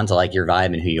catch on to like your vibe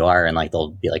and who you are. And like,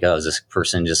 they'll be like, oh, is this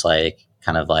person just like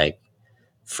kind of like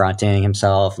fronting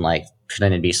himself and like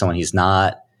pretending to be someone he's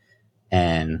not?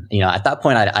 And, at that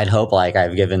point I'd hope like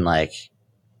I've given like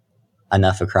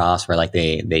enough across where like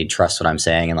they trust what I'm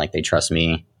saying and like they trust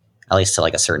me at least to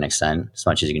like a certain extent, as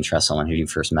much as you can trust someone who you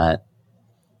first met.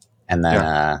 And then,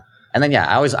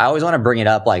 I always want to bring it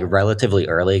up like relatively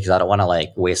early because I don't want to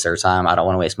like waste their time. I don't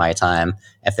want to waste my time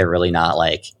if they're really not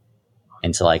like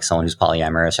into like someone who's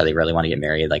polyamorous or they really want to get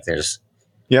married. Like there's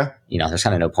kind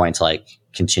of no point to like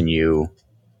continue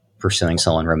pursuing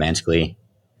someone romantically.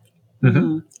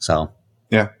 Mm-hmm. So,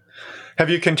 yeah. Have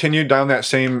you continued down that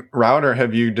same route or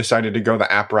have you decided to go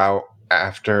the app route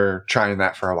after trying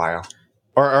that for a while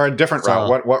or a different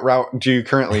route? What route do you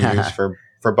currently use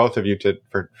for both of you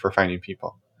for finding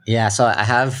people? Yeah. So I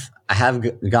have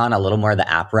gone a little more the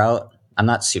app route. I'm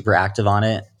not super active on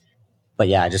it, but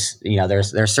yeah, just,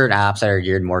 there's certain apps that are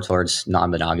geared more towards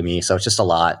non-monogamy. So it's just a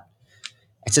lot.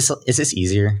 It's just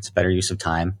easier. It's a better use of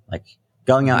time. Like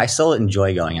going out, I still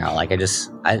enjoy going out. Like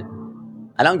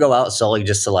I don't go out solely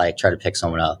just to like try to pick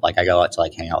someone up. Like I go out to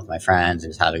like hang out with my friends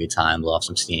and just have a good time, blow off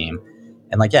some steam.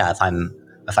 And like, yeah,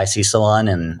 if I see someone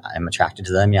and I'm attracted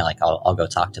to them, yeah, like I'll go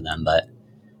talk to them. But,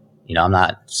 I'm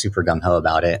not super gung ho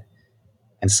about it.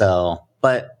 And so,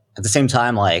 but at the same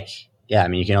time, like, yeah, I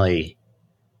mean, you can only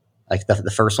like the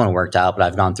first one worked out, but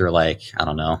I've gone through like, I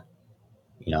don't know,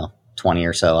 20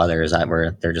 or so others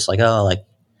where they're just like, oh, like,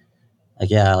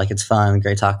 yeah, like it's fun.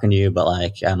 Great talking to you. But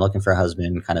like, I'm looking for a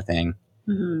husband kind of thing.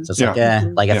 Mm-hmm. So it's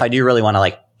if I do really want to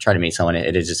like try to meet someone,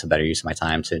 it is just a better use of my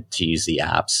time to use the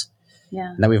apps. Yeah.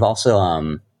 And then we've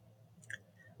also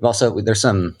there's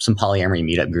some polyamory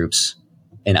meetup groups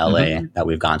in LA that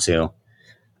we've gone to.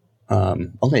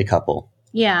 Only a couple.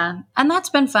 Yeah. And that's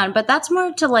been fun, but that's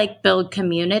more to like build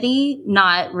community,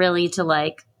 not really to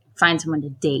like find someone to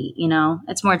date,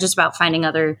 It's more just about finding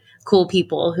other cool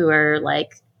people who are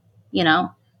like,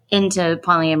 into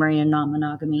polyamory and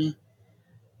non-monogamy.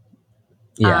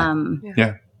 Yeah.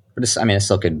 But it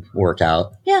still could work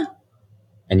out. Yeah.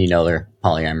 And they're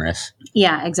polyamorous.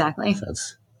 Yeah, exactly. So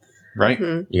it's right.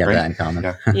 You got that in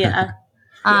common. Yeah.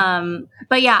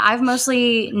 But yeah, I've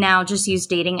mostly now just used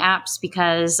dating apps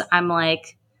because I'm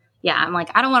like,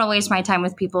 I don't want to waste my time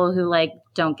with people who like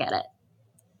don't get it.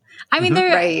 I mean,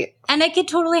 and it could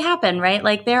totally happen, right?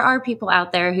 Like there are people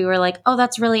out there who are like, oh,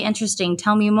 that's really interesting.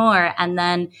 Tell me more. And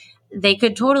then they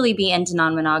could totally be into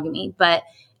non-monogamy, but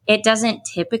it doesn't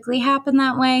typically happen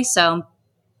that way. So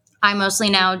I mostly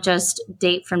now just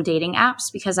date from dating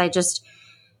apps because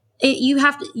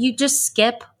you just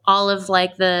skip all of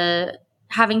like the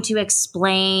having to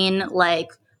explain like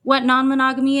what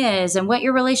non-monogamy is and what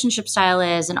your relationship style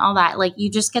is and all that. Like you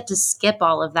just get to skip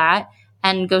all of that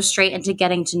and go straight into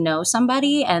getting to know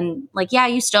somebody. And like, yeah,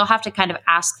 you still have to kind of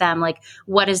ask them like,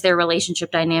 what is their relationship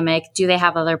dynamic? Do they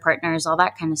have other partners? All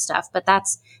that kind of stuff. But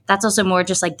that's also more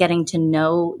just like getting to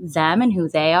know them and who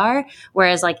they are.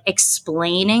 Whereas like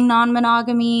explaining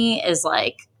non-monogamy is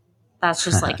like, that's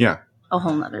just like yeah. a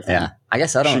whole nother thing. Yeah. I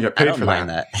guess I don't mind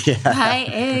that. Yeah.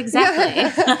 Right,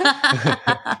 exactly.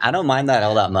 I don't mind that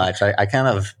all that much. I kind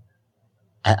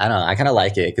of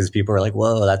like it because people are like,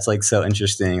 whoa, that's like so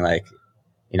interesting. Like,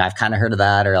 you know, I've kind of heard of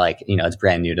that, or like, you know, it's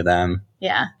brand new to them.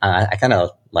 Yeah. I kind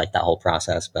of like that whole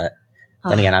process, but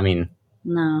then again, I mean,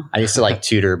 no, I used to like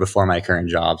tutor before my current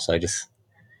job. So I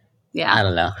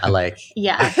don't know. I like,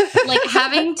 yeah, like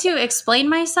having to explain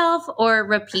myself or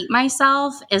repeat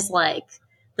myself is like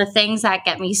the things that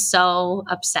get me so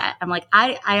upset. I'm like,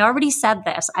 I already said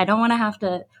this. I don't want to have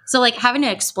to. So like having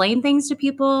to explain things to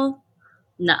people.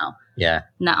 No. Yeah.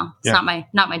 No, it's not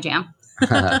my jam.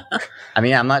 I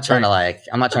mean, I'm not trying to like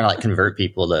convert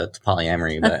people to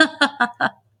polyamory, but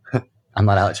I'm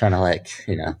not out trying to like,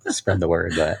 you know, spread the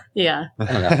word, but yeah, I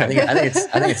don't know. I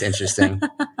think it's interesting.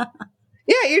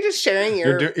 Yeah, you're just sharing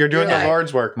you're doing the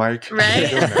Lord's work, Mike.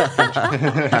 Right?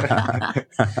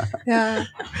 Yeah.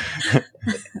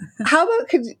 How about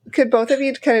could both of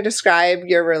you kind of describe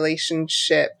your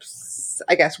relationships,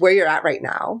 I guess, where you're at right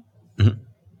now? Mm-hmm.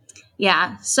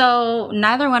 Yeah. So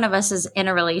neither one of us is in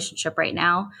a relationship right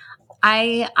now.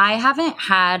 I haven't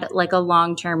had like a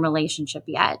long-term relationship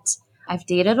yet. I've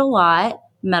dated a lot,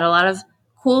 met a lot of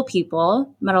cool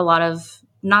people, met a lot of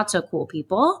not so cool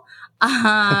people.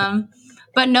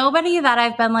 But nobody that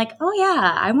I've been like, oh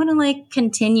yeah, I want to like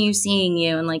continue seeing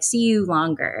you and like see you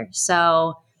longer.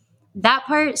 So that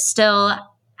part still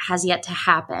has yet to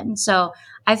happen. So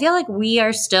I feel like we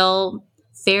are still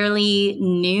fairly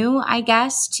new, I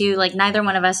guess, to like neither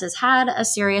one of us has had a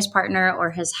serious partner or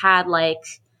has had like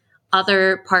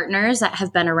other partners that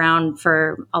have been around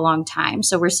for a long time.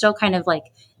 So we're still kind of like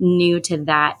new to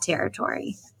that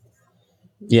territory.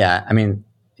 Yeah. I mean,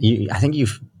 I think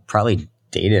you've probably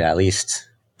dated at least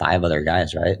 5 other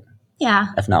guys, right? Yeah.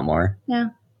 If not more. Yeah.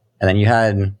 And then you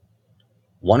had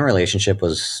one relationship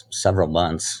was several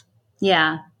months.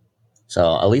 Yeah.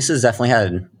 So Elisa's definitely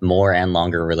had more and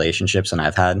longer relationships than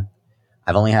I've had.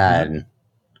 I've only had,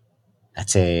 I'd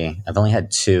say I've only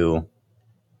had 2.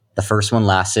 The first one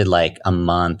lasted like a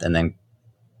month, and then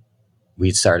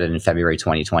we started in February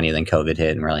 2020. Then COVID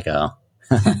hit, and we're like, oh,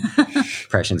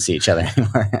 probably shouldn't see each other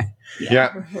anymore.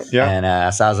 Yeah.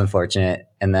 And so I was unfortunate.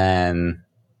 And then,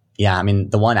 yeah, I mean,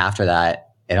 the one after that,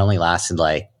 it only lasted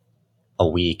like a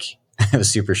week. It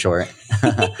was super short.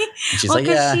 She's well, like,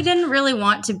 because she didn't really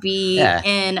want to be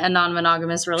in a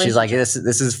non-monogamous relationship. She's like,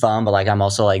 this is fun, but like I'm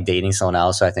also like dating someone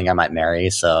else, so I think I might marry.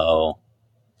 So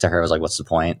to her, I was like, what's the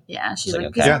point? Yeah, she's like,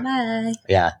 okay. Bye.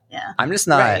 Yeah. I'm just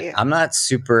not. Right. I'm not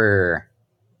super.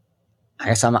 I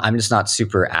guess I'm just not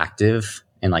super active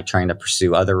in like trying to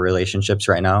pursue other relationships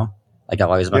right now. Like I've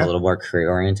always been a little more career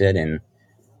oriented, and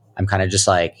I'm kind of just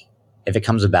like, if it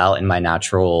comes about in my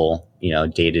natural, you know,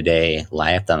 day-to-day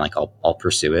life, then like I'll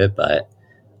pursue it, but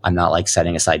I'm not like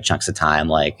setting aside chunks of time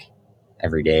like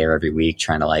every day or every week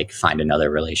trying to like find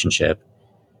another relationship.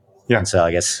 Yeah. And so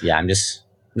I guess, I'm just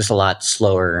a lot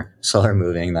slower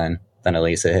moving than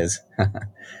Elisa is. But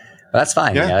that's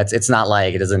fine. Yeah. You know, it's not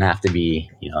like it doesn't have to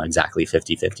be, you know, exactly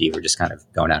 50-50. We're just kind of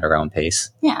going at our own pace.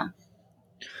 Yeah.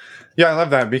 Yeah, I love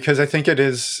that because I think it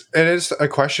is a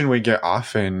question we get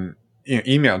often, you know,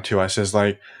 emailed to us is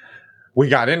like, we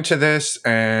got into this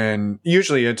and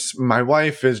usually it's my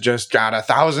wife has just got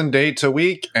 1,000 dates a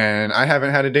week and I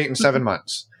haven't had a date in 7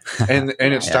 months. And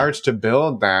it starts to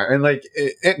build that. And like,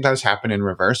 it does happen in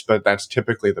reverse, but that's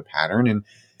typically the pattern. And,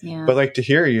 but like to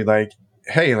hear you like,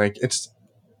 hey, like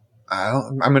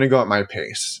I'm going to go at my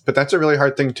pace, but that's a really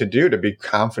hard thing to do, to be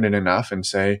confident enough and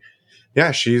say,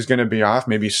 yeah, she's going to be off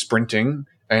maybe sprinting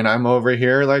and I'm over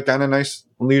here like on a nice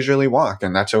leisurely walk,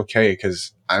 and that's okay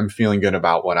because I'm feeling good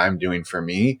about what I'm doing for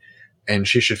me, and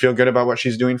she should feel good about what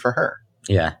she's doing for her.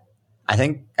 Yeah, I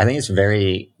think it's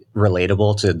very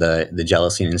relatable to the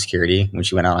jealousy and insecurity when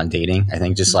she went out on dating. I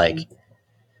think just like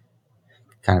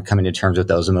kind of coming to terms with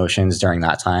those emotions during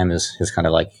that time has kind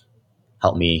of like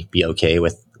helped me be okay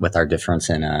with our difference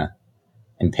in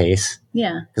pace.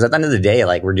 Yeah, because at the end of the day,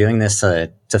 like we're doing this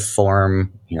to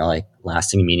form, you know, like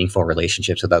lasting, meaningful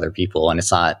relationships with other people, and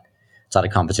it's not it's not a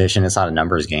competition. It's not a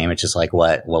numbers game. It's just like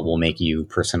what will make you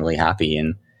personally happy.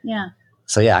 And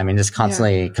so, yeah, I mean, just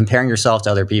constantly comparing yourself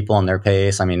to other people and their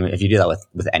pace. I mean, if you do that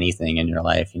with anything in your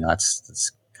life,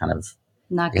 that's kind of,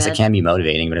 not I guess good. it can be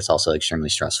motivating, but it's also extremely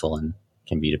stressful and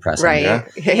can be depressing. Right.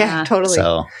 Yeah, totally.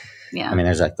 So, I mean,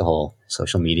 there's like the whole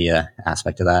social media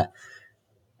aspect of that.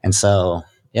 And so,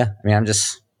 yeah, I mean, I'm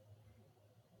just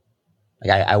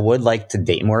like, I would like to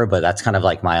date more, but that's kind of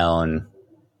like my own,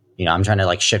 I'm trying to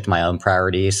like shift my own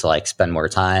priorities to like spend more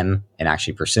time in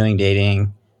actually pursuing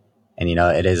dating. And,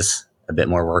 it is a bit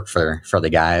more work for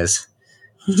the guys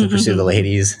to pursue the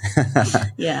ladies.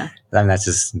 Yeah. I mean, that's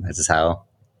just how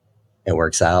it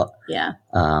works out. Yeah.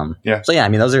 So yeah, I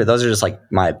mean, those are just like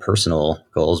my personal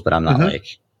goals, but I'm not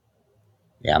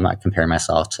I'm not comparing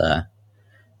myself to,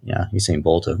 Usain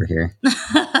Bolt over here.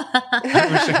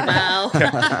 Wow.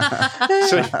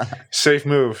 Safe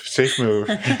move.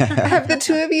 Have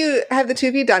the two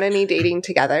of you done any dating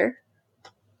together?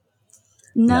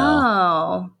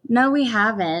 No, we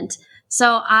haven't.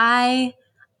 So I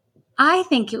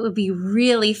think it would be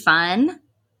really fun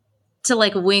to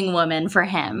like wing woman for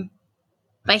him,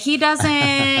 but he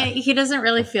doesn't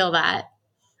really feel that.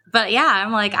 But yeah,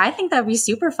 I'm like, I think that'd be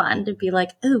super fun to be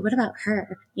like, ooh, what about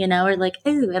her? Or like,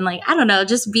 ooh, and like, I don't know,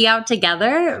 just be out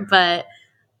together. But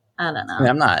I don't know. I mean,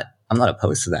 I'm not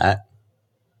opposed to that.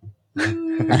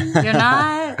 You're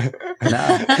not? No.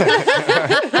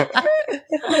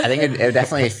 I think it would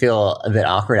definitely feel a bit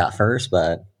awkward at first,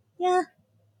 but yeah.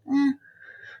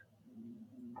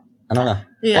 I don't know.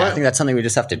 Yeah. Well, I think that's something we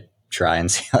just have to try and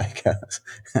see how it goes.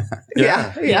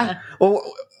 Yeah. Well,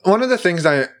 one of the things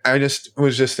I just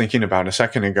was just thinking about a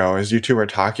second ago as you two were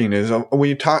talking is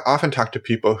we often talk to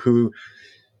people who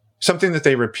something that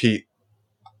they repeat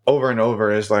over and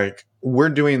over is like, we're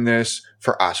doing this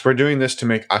for us. We're doing this to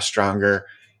make us stronger.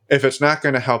 If it's not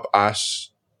going to help us,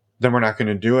 then we're not going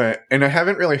to do it. And I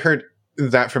haven't really heard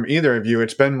that from either of you.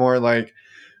 It's been more like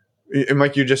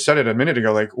you just said it a minute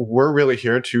ago, like we're really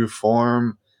here to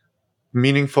form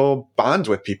meaningful bonds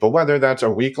with people, whether that's a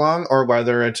week long or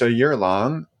whether it's a year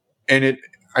long. And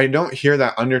I don't hear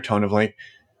that undertone of like,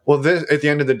 well, this, at the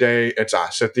end of the day, it's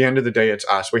us. At the end of the day, it's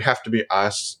us. We have to be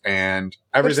us, and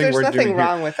everything we're doing. There's nothing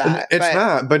wrong with that. It's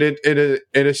not, but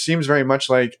it seems very much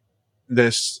like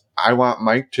this. I want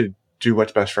Mike to do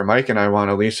what's best for Mike, and I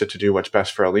want Elisa to do what's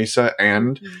best for Elisa,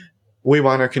 and we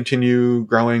want to continue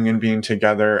growing and being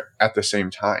together at the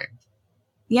same time.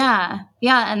 Yeah,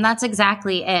 and that's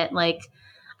exactly it. Like,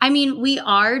 I mean, we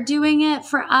are doing it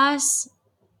for us,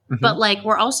 but like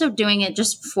we're also doing it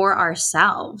just for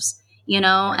ourselves.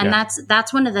 And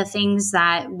that's one of the things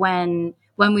that when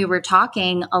we were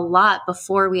talking a lot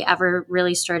before we ever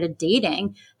really started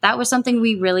dating, that was something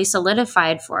we really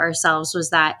solidified for ourselves, was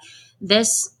that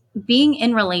this being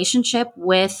in relationship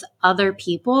with other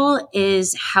people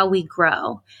is how we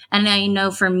grow. And I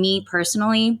know for me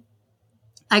personally,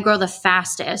 I grow the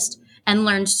fastest and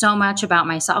learn so much about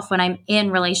myself when I'm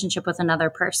in relationship with another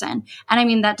person. And I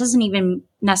mean, that doesn't even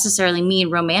necessarily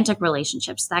mean romantic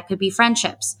relationships. That could be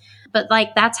friendships. But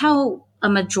like, that's how a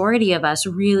majority of us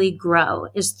really grow,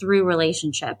 is through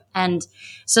relationship. And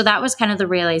so that was kind of the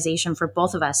realization for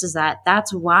both of us, is that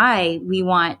that's why we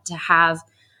want to have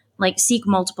like seek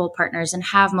multiple partners and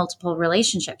have multiple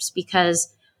relationships.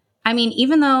 Because I mean,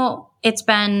 even though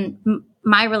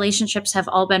my relationships have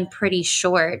all been pretty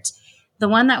short, the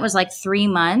one that was like 3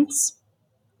 months,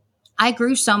 I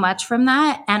grew so much from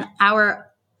that. And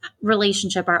our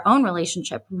own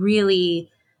relationship really,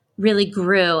 really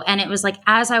grew. And it was like,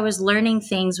 as I was learning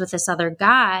things with this other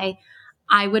guy,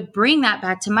 I would bring that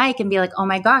back to Mike and be like, oh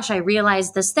my gosh, I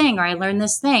realized this thing, or I learned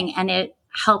this thing. And it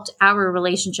helped our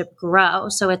relationship grow.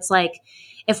 So it's like,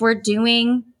 if we're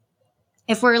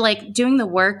like doing the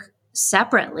work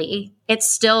separately,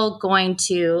 it's still going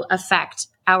to affect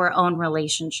our own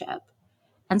relationship.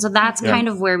 And so that's kind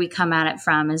of where we come at it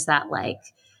from, is that like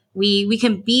we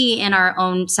can be in our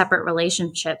own separate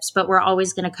relationships, but we're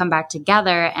always going to come back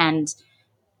together and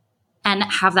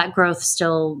have that growth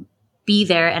still be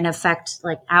there and affect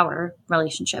like our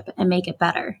relationship and make it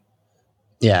better.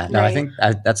 Yeah, no, right. I think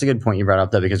that's a good point you brought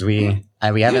up though, because we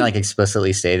haven't like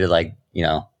explicitly stated like,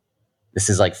 this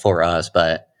is like for us,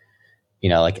 but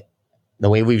like the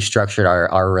way we've structured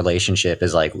our relationship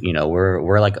is like,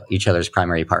 we're like each other's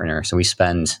primary partner. So we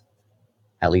spend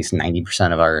at least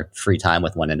 90% of our free time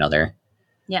with one another.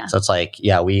 Yeah. So it's like,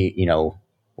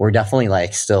 we're definitely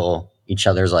like still each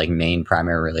other's like main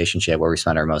primary relationship where we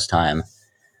spend our most time.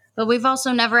 But we've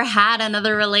also never had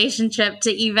another relationship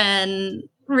to even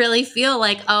really feel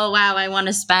like, oh, wow, I want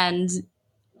to spend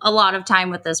a lot of time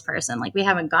with this person. Like we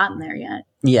haven't gotten there yet.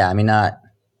 Yeah. I mean,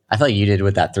 I I feel like you did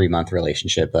with that 3-month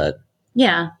relationship, but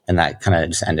and that kind of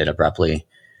just ended abruptly.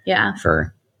 Yeah.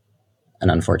 For an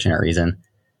unfortunate reason.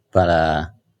 But,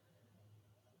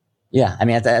 yeah, I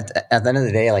mean, at the end of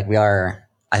the day, like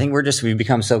I think we've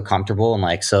become so comfortable and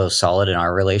like so solid in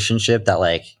our relationship that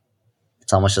like,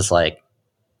 it's almost just like,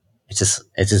 it's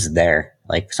just there.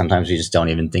 Like sometimes we just don't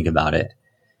even think about it.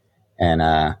 And,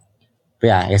 but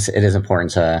yeah, I guess it is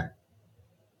important to,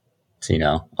 you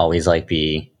know, always like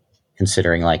be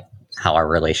considering like how our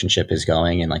relationship is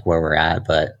going and like where we're at.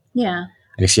 But yeah,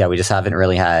 I guess, yeah, we just haven't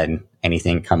really had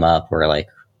anything come up where like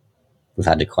we've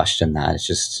had to question that. It's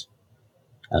just,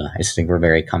 I don't know, I just think we're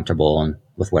very comfortable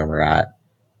with where we're at,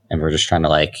 and we're just trying to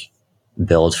like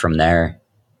build from there.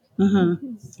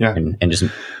 Mm-hmm. Yeah. And just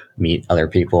meet other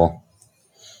people.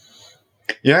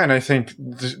 Yeah. And I think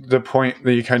the point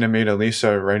that you kind of made,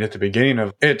 Elisa, right at the beginning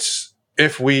of it's,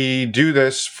 if we do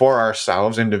this for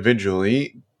ourselves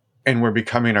individually and we're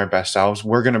becoming our best selves,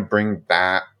 we're going to bring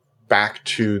that back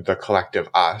to the collective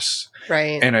us.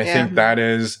 Right. And I think that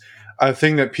is a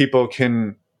thing that people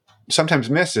can sometimes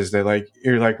miss, is that like,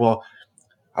 you're like, well,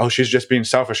 oh, she's just being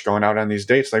selfish going out on these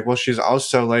dates. Like, well, she's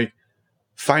also like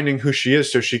finding who she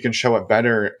is so she can show up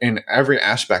better in every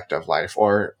aspect of life,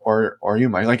 or you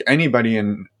might like anybody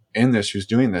in this who's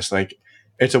doing this. Like,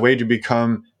 it's a way to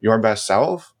become your best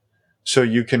self so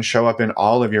you can show up in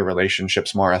all of your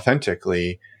relationships more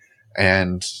authentically.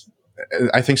 And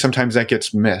I think sometimes that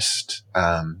gets missed.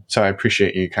 So I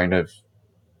appreciate you kind of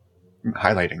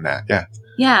highlighting that.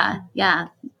 Yeah.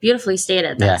 Beautifully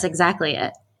stated. That's exactly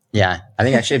it. Yeah. I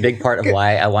think actually a big part of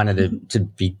why I wanted to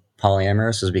be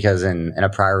polyamorous was because in a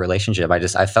prior relationship, I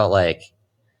just felt like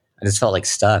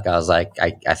stuck. I was like,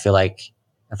 I feel like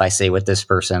if I stay with this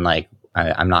person, like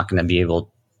I'm not going to be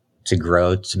able to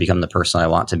grow to become the person I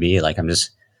want to be. Like I'm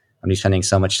just spending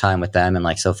so much time with them and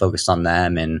like so focused on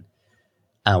them. And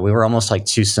we were almost like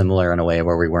too similar in a way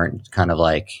where we weren't kind of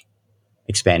like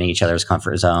expanding each other's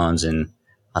comfort zones. And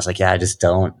I was like, yeah, I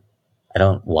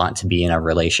don't want to be in a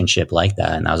relationship like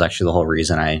that. And that was actually the whole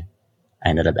reason I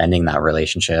ended up ending that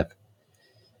relationship.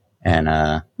 And,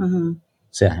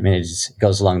 so yeah, I mean, it just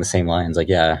goes along the same lines. Like,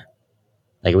 yeah,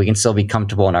 like we can still be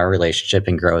comfortable in our relationship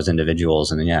and grow as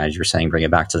individuals. And then, yeah, as you're saying, bring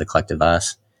it back to the collective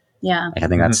us. Yeah. Like, I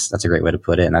think that's a great way to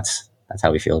put it. And that's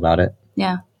how we feel about it.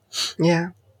 Yeah. Yeah.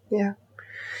 Yeah.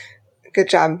 Good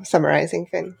job summarizing,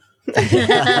 Finn.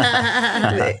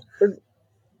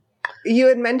 You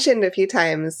had mentioned a few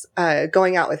times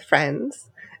going out with friends,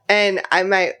 and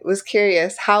I was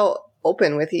curious, how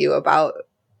open with you about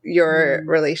your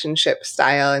relationship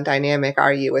style and dynamic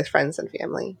are you with friends and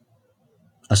family?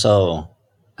 So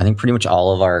I think pretty much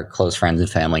all of our close friends and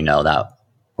family know that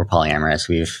we're polyamorous.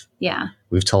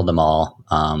 We've told them all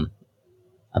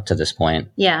up to this point.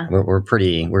 Yeah.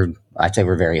 I'd say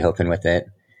we're very open with it.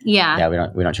 Yeah. Yeah.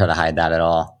 We don't try to hide that at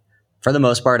all. For the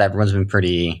most part, everyone's been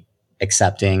pretty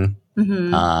accepting.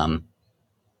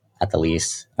 At the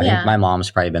least, I think my mom's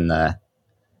probably been the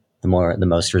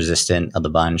most resistant of the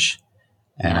bunch.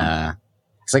 And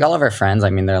it's like all of our friends,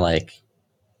 I mean,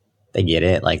 they get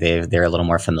it. Like they're a little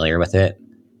more familiar with it.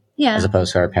 Yeah. As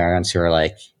opposed to our parents, who are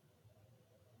like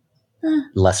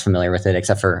less familiar with it,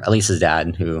 except for Elisa's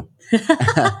dad, who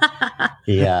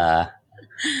he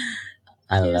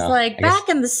I don't know. He was like, back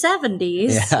in the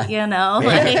 70s, you know?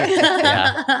 Like.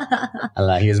 I don't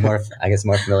know. He was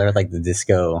more familiar with like the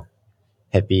disco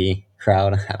hippie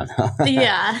crowd. I don't know.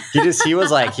 Yeah. he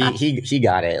was like, he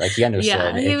got it. Like he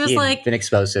understood. Yeah, he was like, been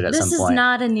exposed to it at some point. This is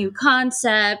not a new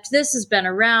concept. This has been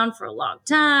around for a long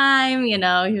time. You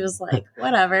know, he was like,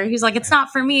 whatever. He's like, it's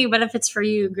not for me, but if it's for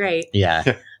you, great. Yeah.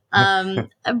 But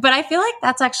I feel like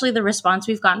that's actually the response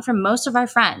we've gotten from most of our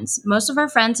friends. Most of our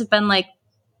friends have been like,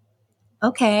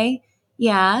 okay,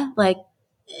 yeah, like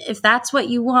if that's what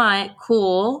you want,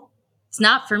 cool. It's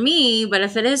not for me, but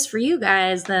if it is for you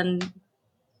guys, then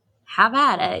have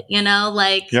at it, you know?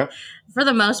 Like for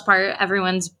the most part,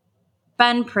 everyone's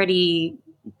been pretty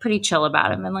chill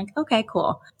about it and been like, okay,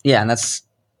 cool. Yeah, and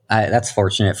that's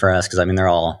fortunate for us because I mean they're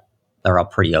all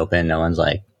pretty open. No one's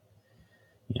like,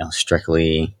 you know,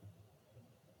 strictly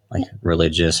like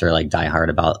religious or like diehard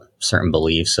about certain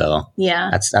beliefs. So yeah,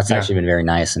 that's actually been very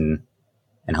nice and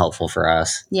helpful for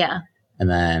us. Yeah. And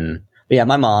then,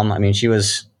 my mom, I mean, she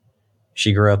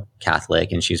grew up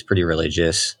Catholic and she's pretty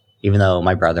religious, even though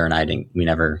my brother and we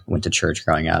never went to church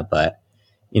growing up, but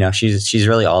you know, she's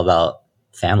really all about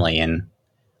family, and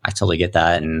I totally get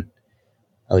that. And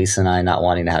Elisa and I not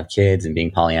wanting to have kids and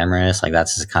being polyamorous, like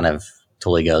that's just kind of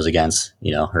totally goes against,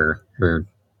 you know, her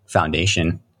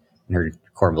foundation and her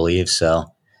core beliefs.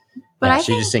 So but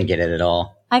she just didn't get it at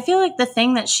all. I feel like the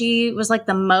thing that she was like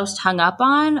the most hung up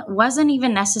on wasn't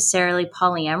even necessarily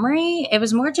polyamory. It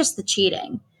was more just the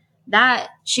cheating. That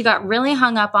she got really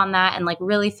hung up on that and like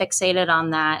really fixated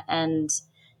on that. And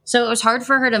so it was hard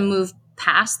for her to move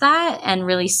past that and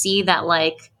really see that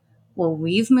like, well,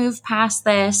 we've moved past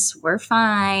this. We're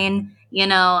fine, you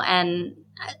know, and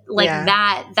like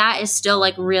that is still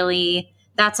like really,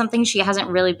 that's something she hasn't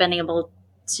really been able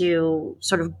to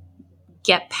sort of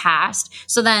get past.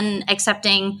 So then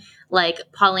accepting like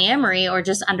polyamory or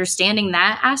just understanding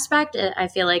that aspect, I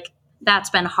feel like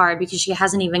that's been hard because she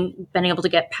hasn't even been able to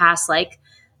get past like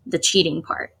the cheating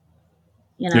part,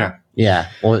 you know? Yeah. Yeah.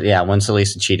 Well, yeah. Once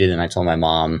Elisa cheated and I told my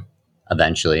mom,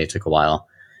 eventually it took a while.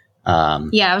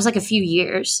 Yeah. It was like a few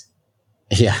years.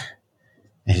 Yeah.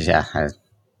 Yeah.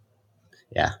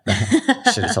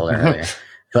 Should have told her earlier.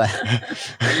 But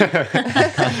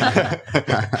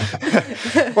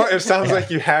well, it sounds like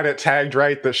you had it tagged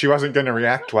right that she wasn't going to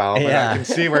react well. But I can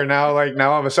see where now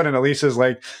all of a sudden Elisa's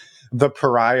like the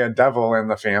pariah devil in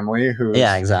the family who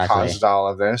caused all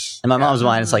of this. In my mom's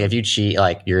mind, it's like if you cheat,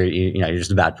 like you're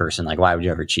just a bad person. Like why would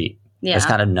you ever cheat? Yeah. There's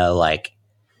kind of no like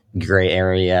gray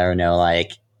area or no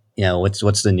like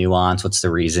what's the nuance, what's the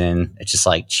reason? It's just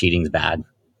like cheating's bad.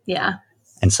 Yeah.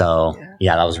 And so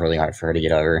that was really hard for her to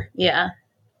get over. Yeah.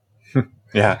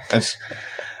 Yeah,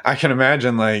 I can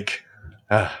imagine like,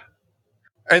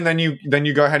 and then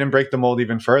you go ahead and break the mold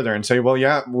even further and say, well,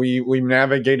 yeah, we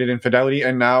navigated infidelity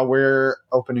and now we're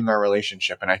opening our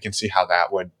relationship. And I can see how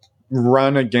that would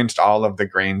run against all of the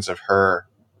grains of her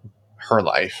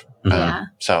life. Yeah.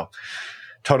 So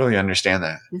totally understand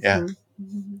that. Mm-hmm. Yeah.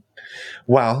 Mm-hmm.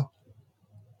 Well,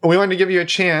 we wanted to give you a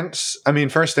chance. I mean,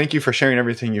 first, thank you for sharing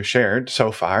everything you shared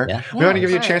so far. Yeah. We want to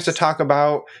give you a chance to talk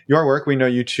about your work. We know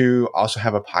you two also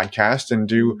have a podcast and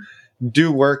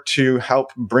do work to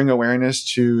help bring awareness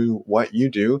to what you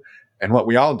do and what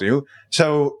we all do.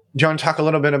 So do you want to talk a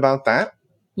little bit about that?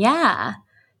 Yeah.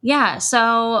 Yeah.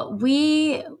 So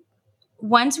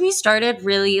once we started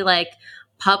really like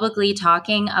publicly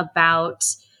talking about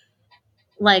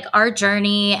like our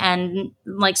journey and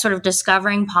like sort of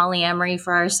discovering polyamory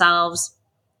for ourselves,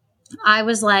 I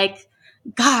was like,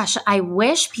 gosh, I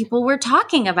wish people were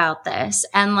talking about this.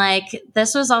 And like,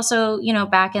 this was also,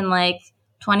 back in like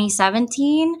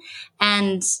 2017.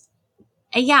 And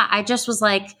I just was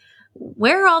like,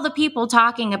 where are all the people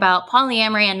talking about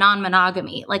polyamory and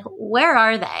non-monogamy? Like, where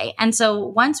are they? And so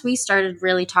once we started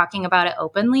really talking about it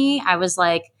openly, I was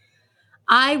like,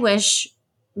 I wish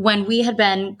when we had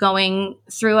been going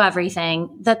through everything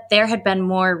that there had been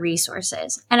more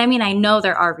resources. And I mean, I know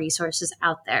there are resources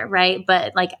out there, right?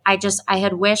 But like, I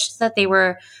had wished that they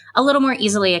were a little more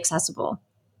easily accessible.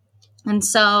 And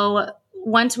so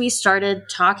once we started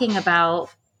talking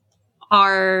about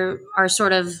our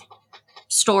sort of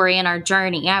story and our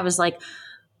journey, I was like,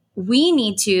 we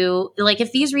need to, like,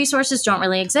 if these resources don't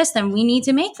really exist, then we need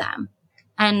to make them.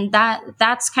 And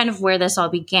that's kind of where this all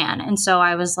began. And so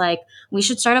I was like, we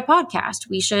should start a podcast.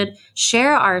 We should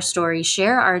share our story,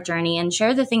 share our journey, and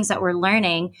share the things that we're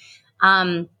learning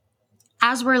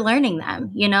as we're learning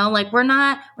them. Like we're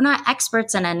not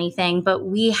experts in anything, but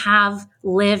we have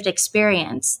lived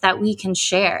experience that we can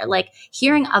share. Like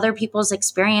hearing other people's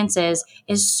experiences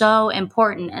is so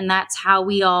important. And that's how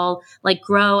we all like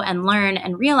grow and learn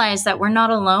and realize that we're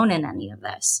not alone in any of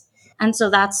this. And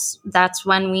so that's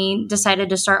when we decided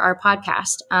to start our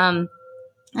podcast.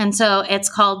 And so it's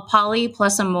called Poly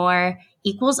plus Amor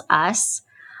equals us.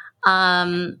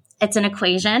 It's an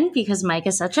equation because Mike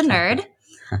is such a nerd.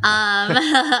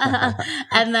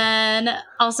 And then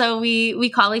also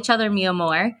we call each other mi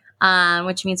amor,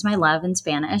 which means my love in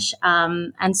Spanish.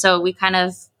 And so we kind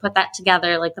of put that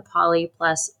together, like the poly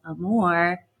plus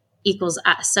amor equals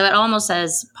us. So it almost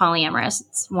says polyamorous.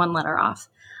 It's one letter off.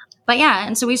 But yeah,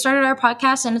 and so we started our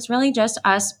podcast and it's really just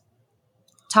us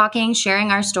talking,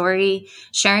 sharing our story,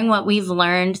 sharing what we've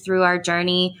learned through our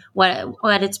journey, what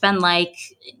it's been like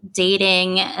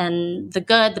dating and the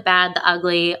good, the bad, the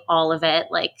ugly, all of it.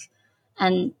 Like,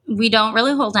 and we don't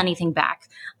really hold anything back.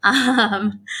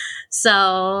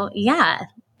 So yeah,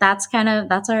 that's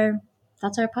our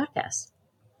podcast.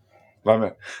 Love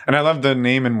it. And I love the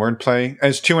name and wordplay.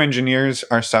 As two engineers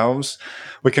ourselves,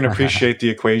 we can appreciate the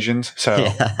equations.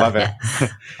 So love it.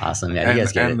 Awesome. Yeah, you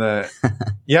guys get it.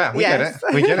 We get it.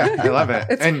 We get it. I love it.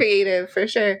 It's creative for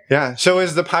sure. Yeah. So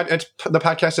is the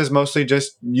podcast is mostly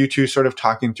just you two sort of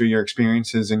talking through your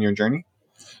experiences and your journey?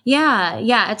 Yeah.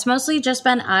 Yeah. It's mostly just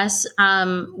been us.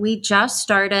 We just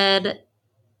started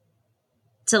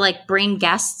to like bring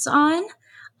guests on.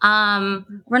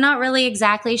 We're not really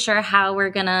exactly sure how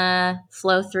we're going to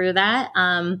flow through that.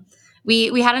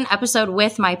 we had an episode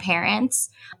with my parents,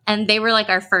 and they were like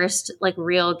our first like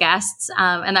real guests.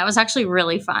 And that was actually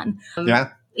really fun.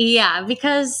 Yeah,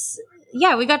 because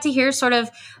we got to hear sort of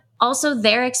also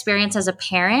their experience as a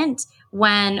parent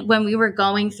when we were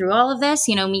going through all of this,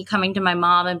 you know, me coming to my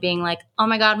mom and being like, oh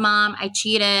my God, Mom, I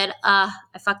cheated. I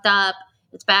fucked up.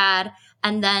 It's bad.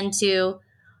 And then to,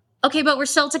 okay, but we're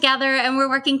still together and we're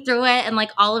working through it. And like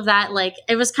all of that, like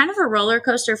it was kind of a roller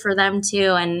coaster for them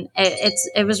too. And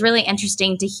it was really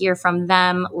interesting to hear from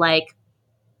them, like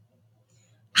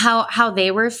how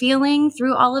they were feeling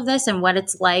through all of this and what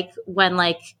it's like when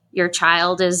like your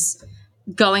child is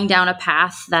going down a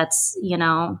path that's, you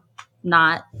know,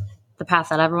 not the path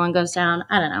that everyone goes down.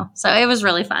 I don't know. So it was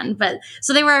really fun. But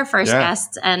so they were our first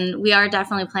guests, and we are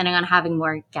definitely planning on having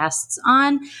more guests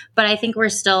on. But I think we're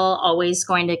still always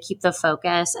going to keep the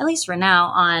focus, at least for now,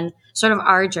 on sort of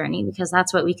our journey, because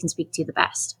that's what we can speak to the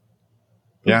best.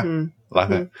 Yeah.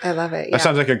 Love it. I love it. That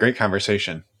sounds like a great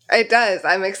conversation. It does.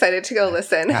 I'm excited to go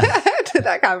listen to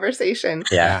that conversation.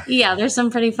 Yeah. Yeah. There's some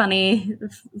pretty funny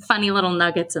little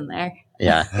nuggets in there.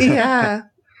 Yeah. Yeah.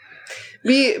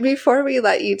 Before we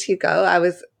let you two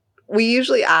go, we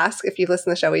usually ask, if you listen to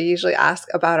the show, we usually ask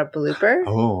about a blooper.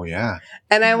 Oh, yeah.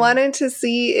 And I wanted to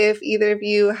see if either of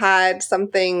you had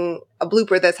a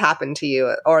blooper that's happened to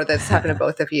you or that's happened to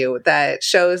both of you that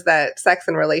shows that sex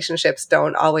and relationships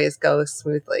don't always go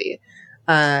smoothly.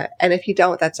 And if you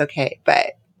don't, that's okay.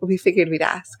 But we figured we'd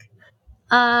ask.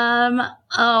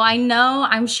 I know.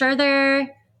 I'm sure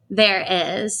there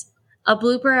is a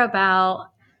blooper about,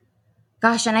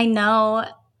 gosh, and I know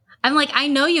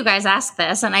you guys asked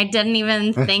this, and I didn't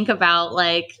even think about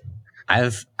like.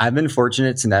 I've been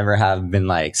fortunate to never have been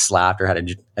like slapped or had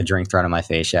a drink thrown in my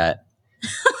face yet.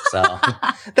 So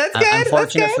that's good. I'm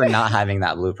fortunate for not having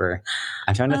that blooper.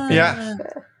 I'm trying to think. Yeah.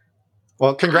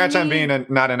 Well, congrats on being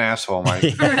not an asshole, Mike.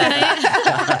 Set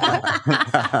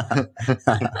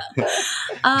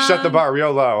the bar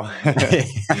real low.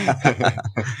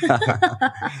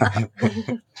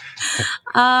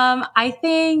 I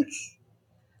think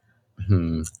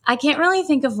I can't really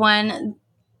think of one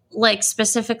like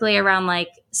specifically around like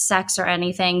sex or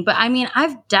anything, but I mean,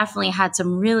 I've definitely had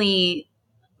some really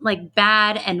like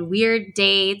bad and weird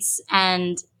dates,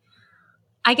 and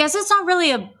I guess it's not really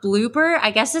a blooper.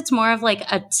 I guess it's more of like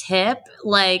a tip.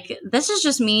 Like, this is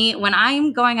just me when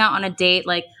I'm going out on a date.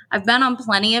 Like, I've been on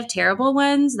plenty of terrible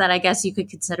ones that I guess you could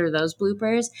consider those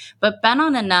bloopers, but been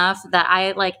on enough that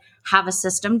I like have a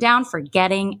system down for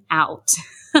getting out.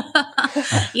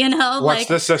 You know, what's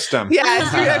the system? Yeah,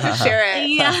 you have to share it.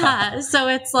 Yeah. So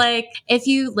it's like, if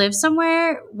you live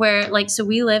somewhere where like, so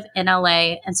we live in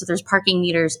LA, and so there's parking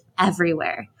meters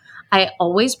everywhere. I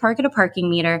always park at a parking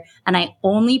meter, and I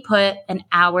only put an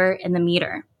hour in the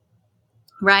meter.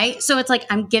 Right? So it's like,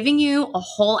 I'm giving you a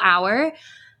whole hour,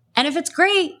 and if it's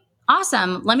great,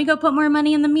 awesome. Let me go put more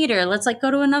money in the meter. Let's like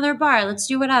go to another bar. Let's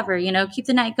do whatever, you know, keep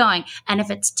the night going. And if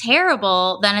it's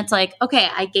terrible, then it's like, okay,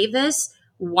 I gave this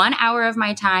 1 hour of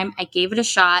my time. I gave it a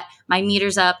shot. My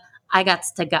meter's up. I got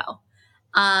to go.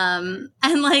 And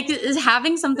like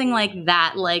having something like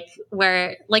that, like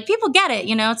where like people get it,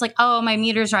 you know, it's like, oh, my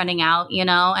meter's running out, you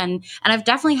know, and I've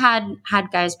definitely had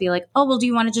guys be like, oh, well, do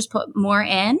you want to just put more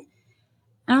in?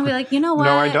 And I'll be like, you know what?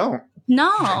 No, I don't.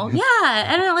 No.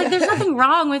 Yeah. And like, there's nothing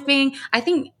wrong with I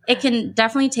think it can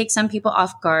definitely take some people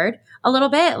off guard a little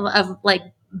bit of like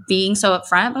being so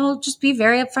upfront, but we'll just be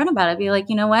very upfront about it. Be like,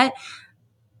 you know what?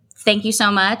 Thank you so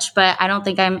much, but I don't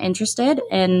think I'm interested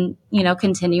in, you know,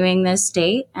 continuing this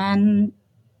date, and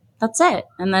that's it.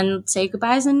 And then say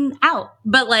goodbyes and out.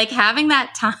 But like having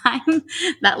that time,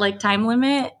 that like time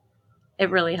limit, it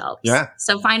really helps. Yeah.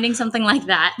 So finding something like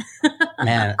that.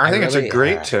 Man, I think it's a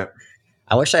great tip.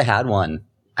 I wish I had one.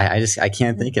 I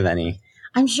can't think of any.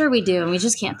 I'm sure we do, and we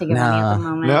just can't think of any at the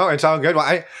moment. No, it's all good.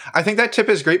 Well, I think that tip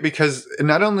is great because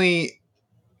not only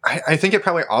I think it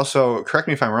probably also, correct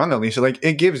me if I'm wrong though, Lisa, like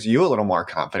it gives you a little more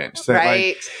confidence that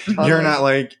right. like you're not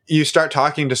like, you start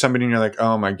talking to somebody and you're like,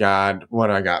 oh my God,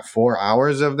 what, I got 4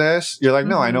 hours of this? You're like,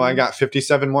 no, I know I got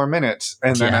 57 more minutes.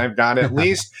 And then I've got I at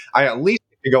least need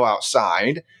to go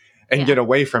outside and get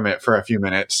away from it for a few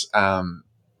minutes.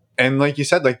 And like you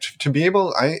said, like to be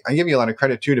able, I give you a lot of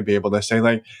credit too, to be able to say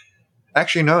like,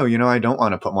 actually, no, you know, I don't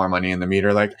want to put more money in the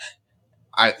meter. Like,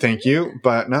 I thank you,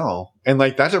 but no. And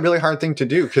like, that's a really hard thing to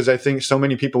do. Cause I think so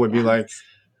many people would be like,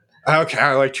 okay,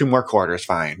 I like 2 more quarters.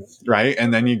 Fine. Right.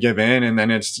 And then you give in and then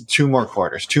it's 2 more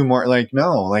quarters, 2 more,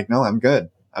 no, I'm good.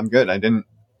 I didn't.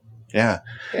 Yeah.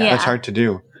 That's hard to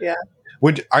do. Yeah.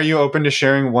 Are you open to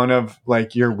sharing one of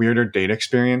like your weirder date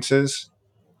experiences?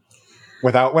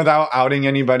 without outing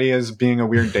anybody as being a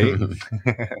weird date?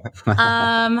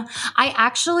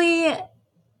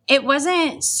 It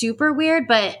wasn't super weird,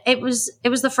 but it was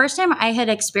the first time I had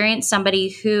experienced somebody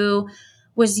who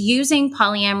was using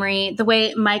polyamory the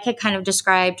way Mike had kind of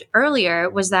described earlier,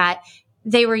 was that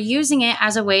they were using it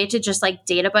as a way to just like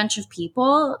date a bunch of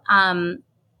people, and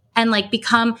like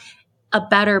become a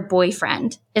better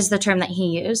boyfriend is the term that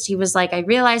he used. He was like, I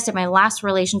realized in my last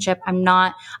relationship, I'm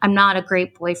not a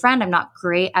great boyfriend. I'm not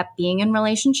great at being in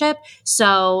relationship.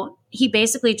 So he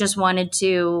basically just wanted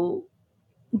to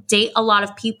date a lot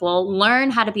of people, learn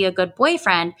how to be a good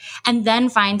boyfriend, and then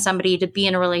find somebody to be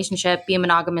in a relationship, be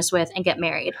monogamous with, and get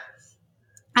married.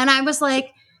 And I was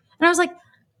like,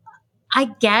 I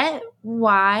get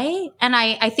why. And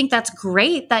I think that's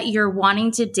great that you're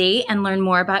wanting to date and learn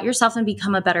more about yourself and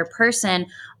become a better person.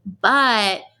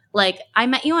 But like, I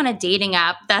met you on a dating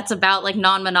app that's about like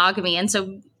non-monogamy. And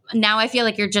so now I feel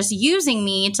like you're just using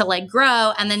me to like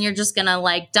grow. And then you're just going to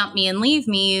like dump me and leave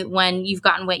me when you've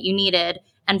gotten what you needed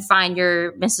and find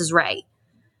your Mrs. Right.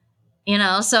 You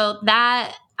know, so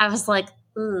that I was like,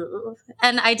 ooh.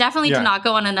 And I definitely did not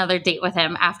go on another date with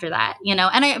him after that, you know,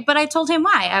 but I told him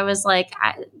why. I was like,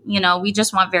 we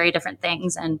just want very different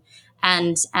things. And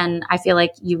I feel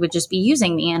like you would just be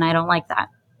using me, and I don't like that.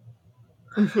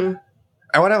 Mm-hmm.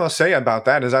 And what I will say about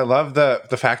that is I love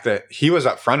the fact that he was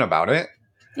upfront about it.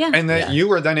 Yeah. And that you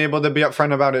were then able to be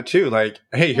upfront about it too. Like,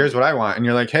 hey, here's what I want. And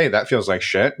you're like, hey, that feels like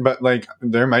shit. But like,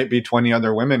 there might be 20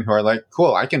 other women who are like,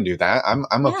 cool, I can do that.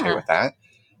 I'm okay with that.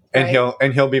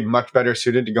 And he'll be much better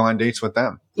suited to go on dates with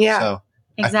them. Yeah. So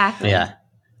exactly.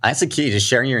 That's the key, just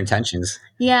sharing your intentions.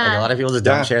 Yeah. Like a lot of people just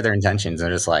don't share their intentions. They're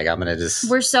just like,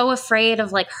 we're so afraid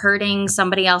of like hurting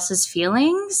somebody else's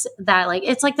feelings that like,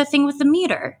 it's like the thing with the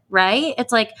meter, right?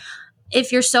 It's like,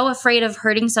 if you're so afraid of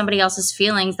hurting somebody else's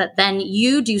feelings that then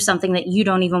you do something that you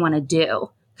don't even want to do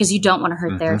because you don't want to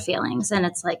hurt their feelings. And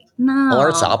it's like, no. Or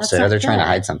it's the opposite. Or they're trying to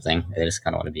hide something. They just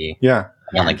kind of want to be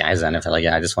on the guy's end. If they're like,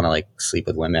 I just want to like sleep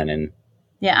with women and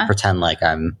pretend like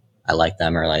I like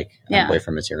them or like I'm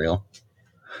boyfriend material.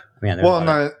 I mean,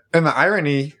 and the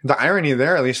irony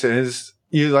there at least is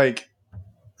you're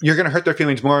going to hurt their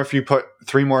feelings more if you put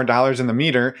 $3 more in the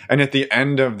meter. And at the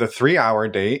end of the 3-hour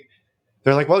date,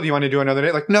 they're like, well, do you want to do another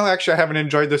date? Like, no, actually, I haven't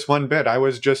enjoyed this one bit. I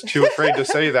was just too afraid to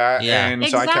say that. And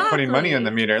so I kept putting money in the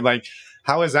meter. Like,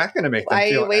 how is that going to make them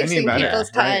feel any better?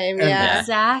 People's time? Right? Yeah,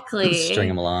 exactly. String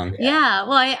them along. Yeah.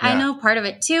 Well, I know part of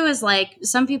it too is like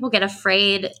some people get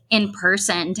afraid in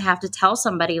person to have to tell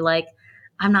somebody like,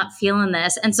 I'm not feeling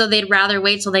this. And so they'd rather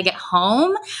wait till they get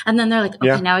home. And then they're like,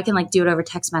 okay, now I can like do it over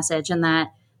text message. And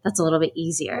that's a little bit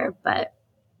easier. But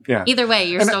either way,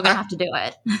 you're still going to have to do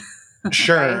it.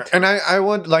 Sure. Right. And I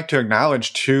would like to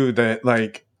acknowledge too that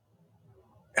like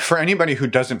for anybody who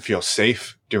doesn't feel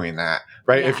safe doing that,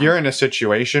 right? If you're in a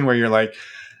situation where you're like,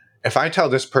 if I tell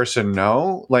this person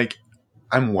no, like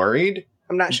I'm worried.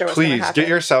 I'm not sure what's going to happen. Please get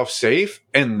yourself safe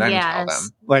and then tell them.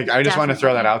 Like, I just want to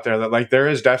throw that out there that like there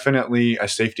is definitely a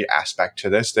safety aspect to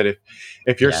this, that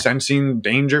if you're sensing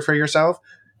danger for yourself,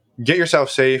 get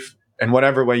yourself safe in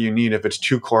whatever way you need, if it's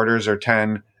 2 quarters or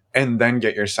 10, and then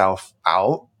get yourself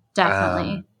out.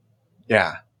 Definitely.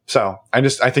 So I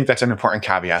think that's an important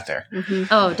caveat there. Mm-hmm.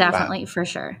 Oh, definitely. For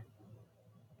sure.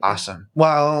 Awesome.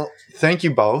 Well, thank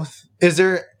you both. Is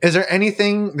there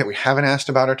anything that we haven't asked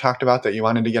about or talked about that you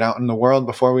wanted to get out in the world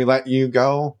before we let you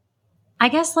go? I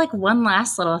guess like one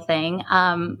last little thing.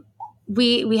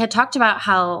 We had talked about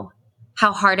how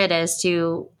hard it is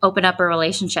to open up a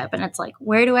relationship. And it's like,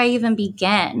 where do I even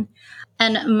begin?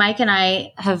 And Mike and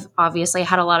I have obviously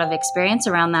had a lot of experience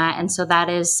around that. And so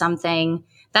that's something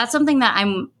that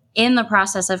I'm in the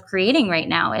process of creating right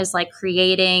now, is like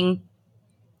creating,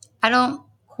 I don't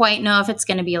quite know if it's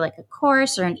going to be like a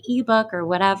course or an ebook or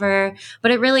whatever,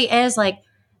 but it really is like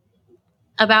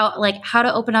about like how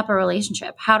to open up a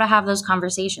relationship, how to have those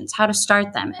conversations, how to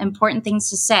start them, important things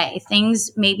to say,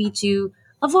 things maybe to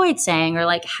avoid saying, or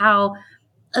like how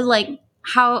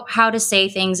to say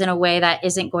things in a way that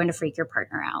isn't going to freak your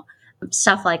partner out,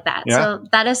 stuff like that. Yeah. So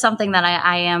that is something that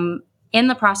I am in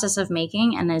the process of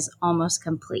making and is almost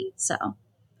complete. So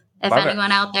if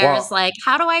anyone out there is like,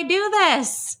 how do I do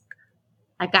this?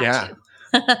 I got you.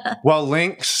 Well,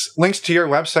 links to your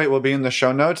website will be in the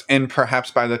show notes, and perhaps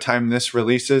by the time this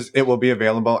releases, it will be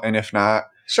available. And if not,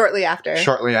 shortly after.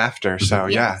 So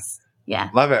yeah.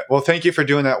 Love it. Well, thank you for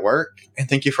doing that work, and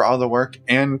thank you for all the work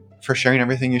and for sharing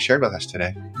everything you shared with us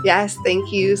today. Yes.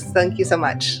 Thank you. Thank you so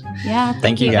much. Yeah.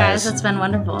 Thank you guys. It's been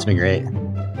wonderful. It's been great.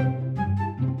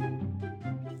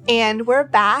 And we're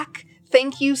back.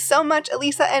 Thank you so much,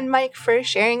 Elisa and Mike, for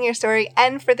sharing your story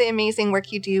and for the amazing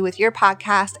work you do with your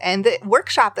podcast and the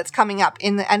workshop that's coming up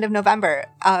in the end of November.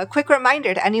 A quick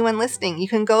reminder to anyone listening, you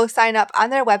can go sign up on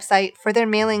their website for their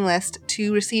mailing list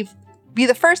to be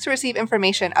the first to receive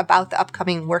information about the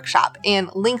upcoming workshop.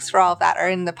 And links for all of that are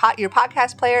in your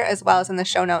podcast player as well as in the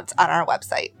show notes on our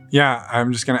website. Yeah,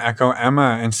 I'm just going to echo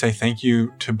Emma and say thank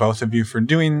you to both of you for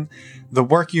doing the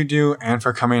work you do and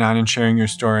for coming on and sharing your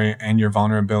story and your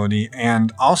vulnerability.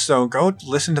 And also go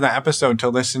listen to the episode to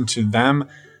listen to them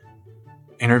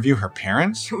interview her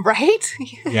parents. Right?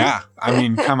 Yeah. I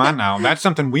mean, come on now. That's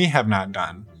something we have not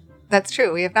done. That's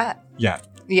true. We have not.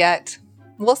 Yet.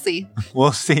 We'll see.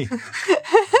 We'll see.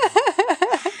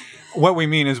 What we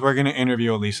mean is we're going to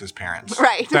interview Elisa's parents.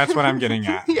 Right. That's what I'm getting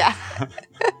at. Yeah.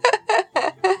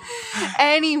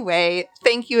 Anyway,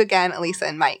 thank you again, Elisa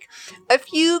and Mike. A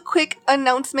few quick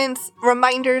announcements,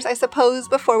 reminders, I suppose,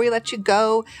 before we let you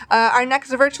go. Our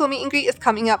next virtual meet and greet is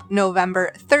coming up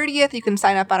November 30th. You can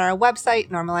sign up on our website,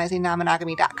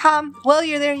 normalizingnonmonogamy.com. While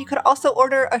you're there, you could also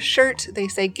order a shirt. They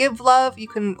say give love. You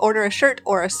can order a shirt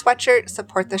or a sweatshirt.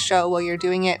 Support the show while you're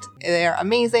doing it. They're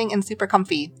amazing and super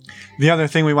comfy. The other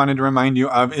thing we wanted to remind you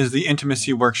of is the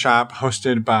Intimacy Workshop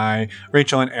hosted by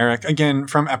Rachel and Eric, again,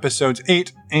 from episodes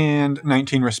 8 and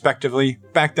 19 respectively.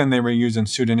 Back then they were using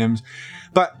pseudonyms,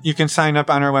 but you can sign up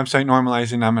on our website,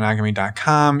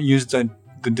 normalizingnonmonogamy.com. Use the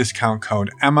discount code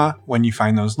Emma when you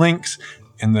find those links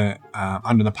in the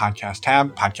under the podcast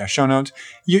tab, podcast show notes.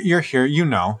 You're here, you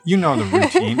know the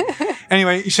routine.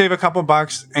 Anyway, you save a couple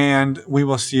bucks and we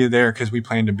will see you there because we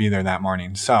plan to be there that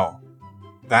morning. So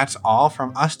that's all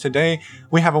from us today.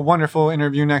 We have a wonderful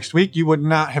interview next week. You would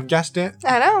not have guessed it.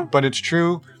 I know. But it's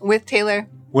true. With Taylor.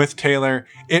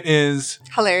 It is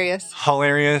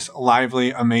hilarious,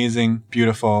 lively, amazing,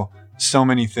 beautiful, so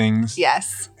many things.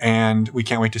 Yes. And we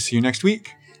can't wait to see you next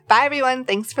week. Bye, everyone.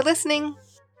 Thanks for listening.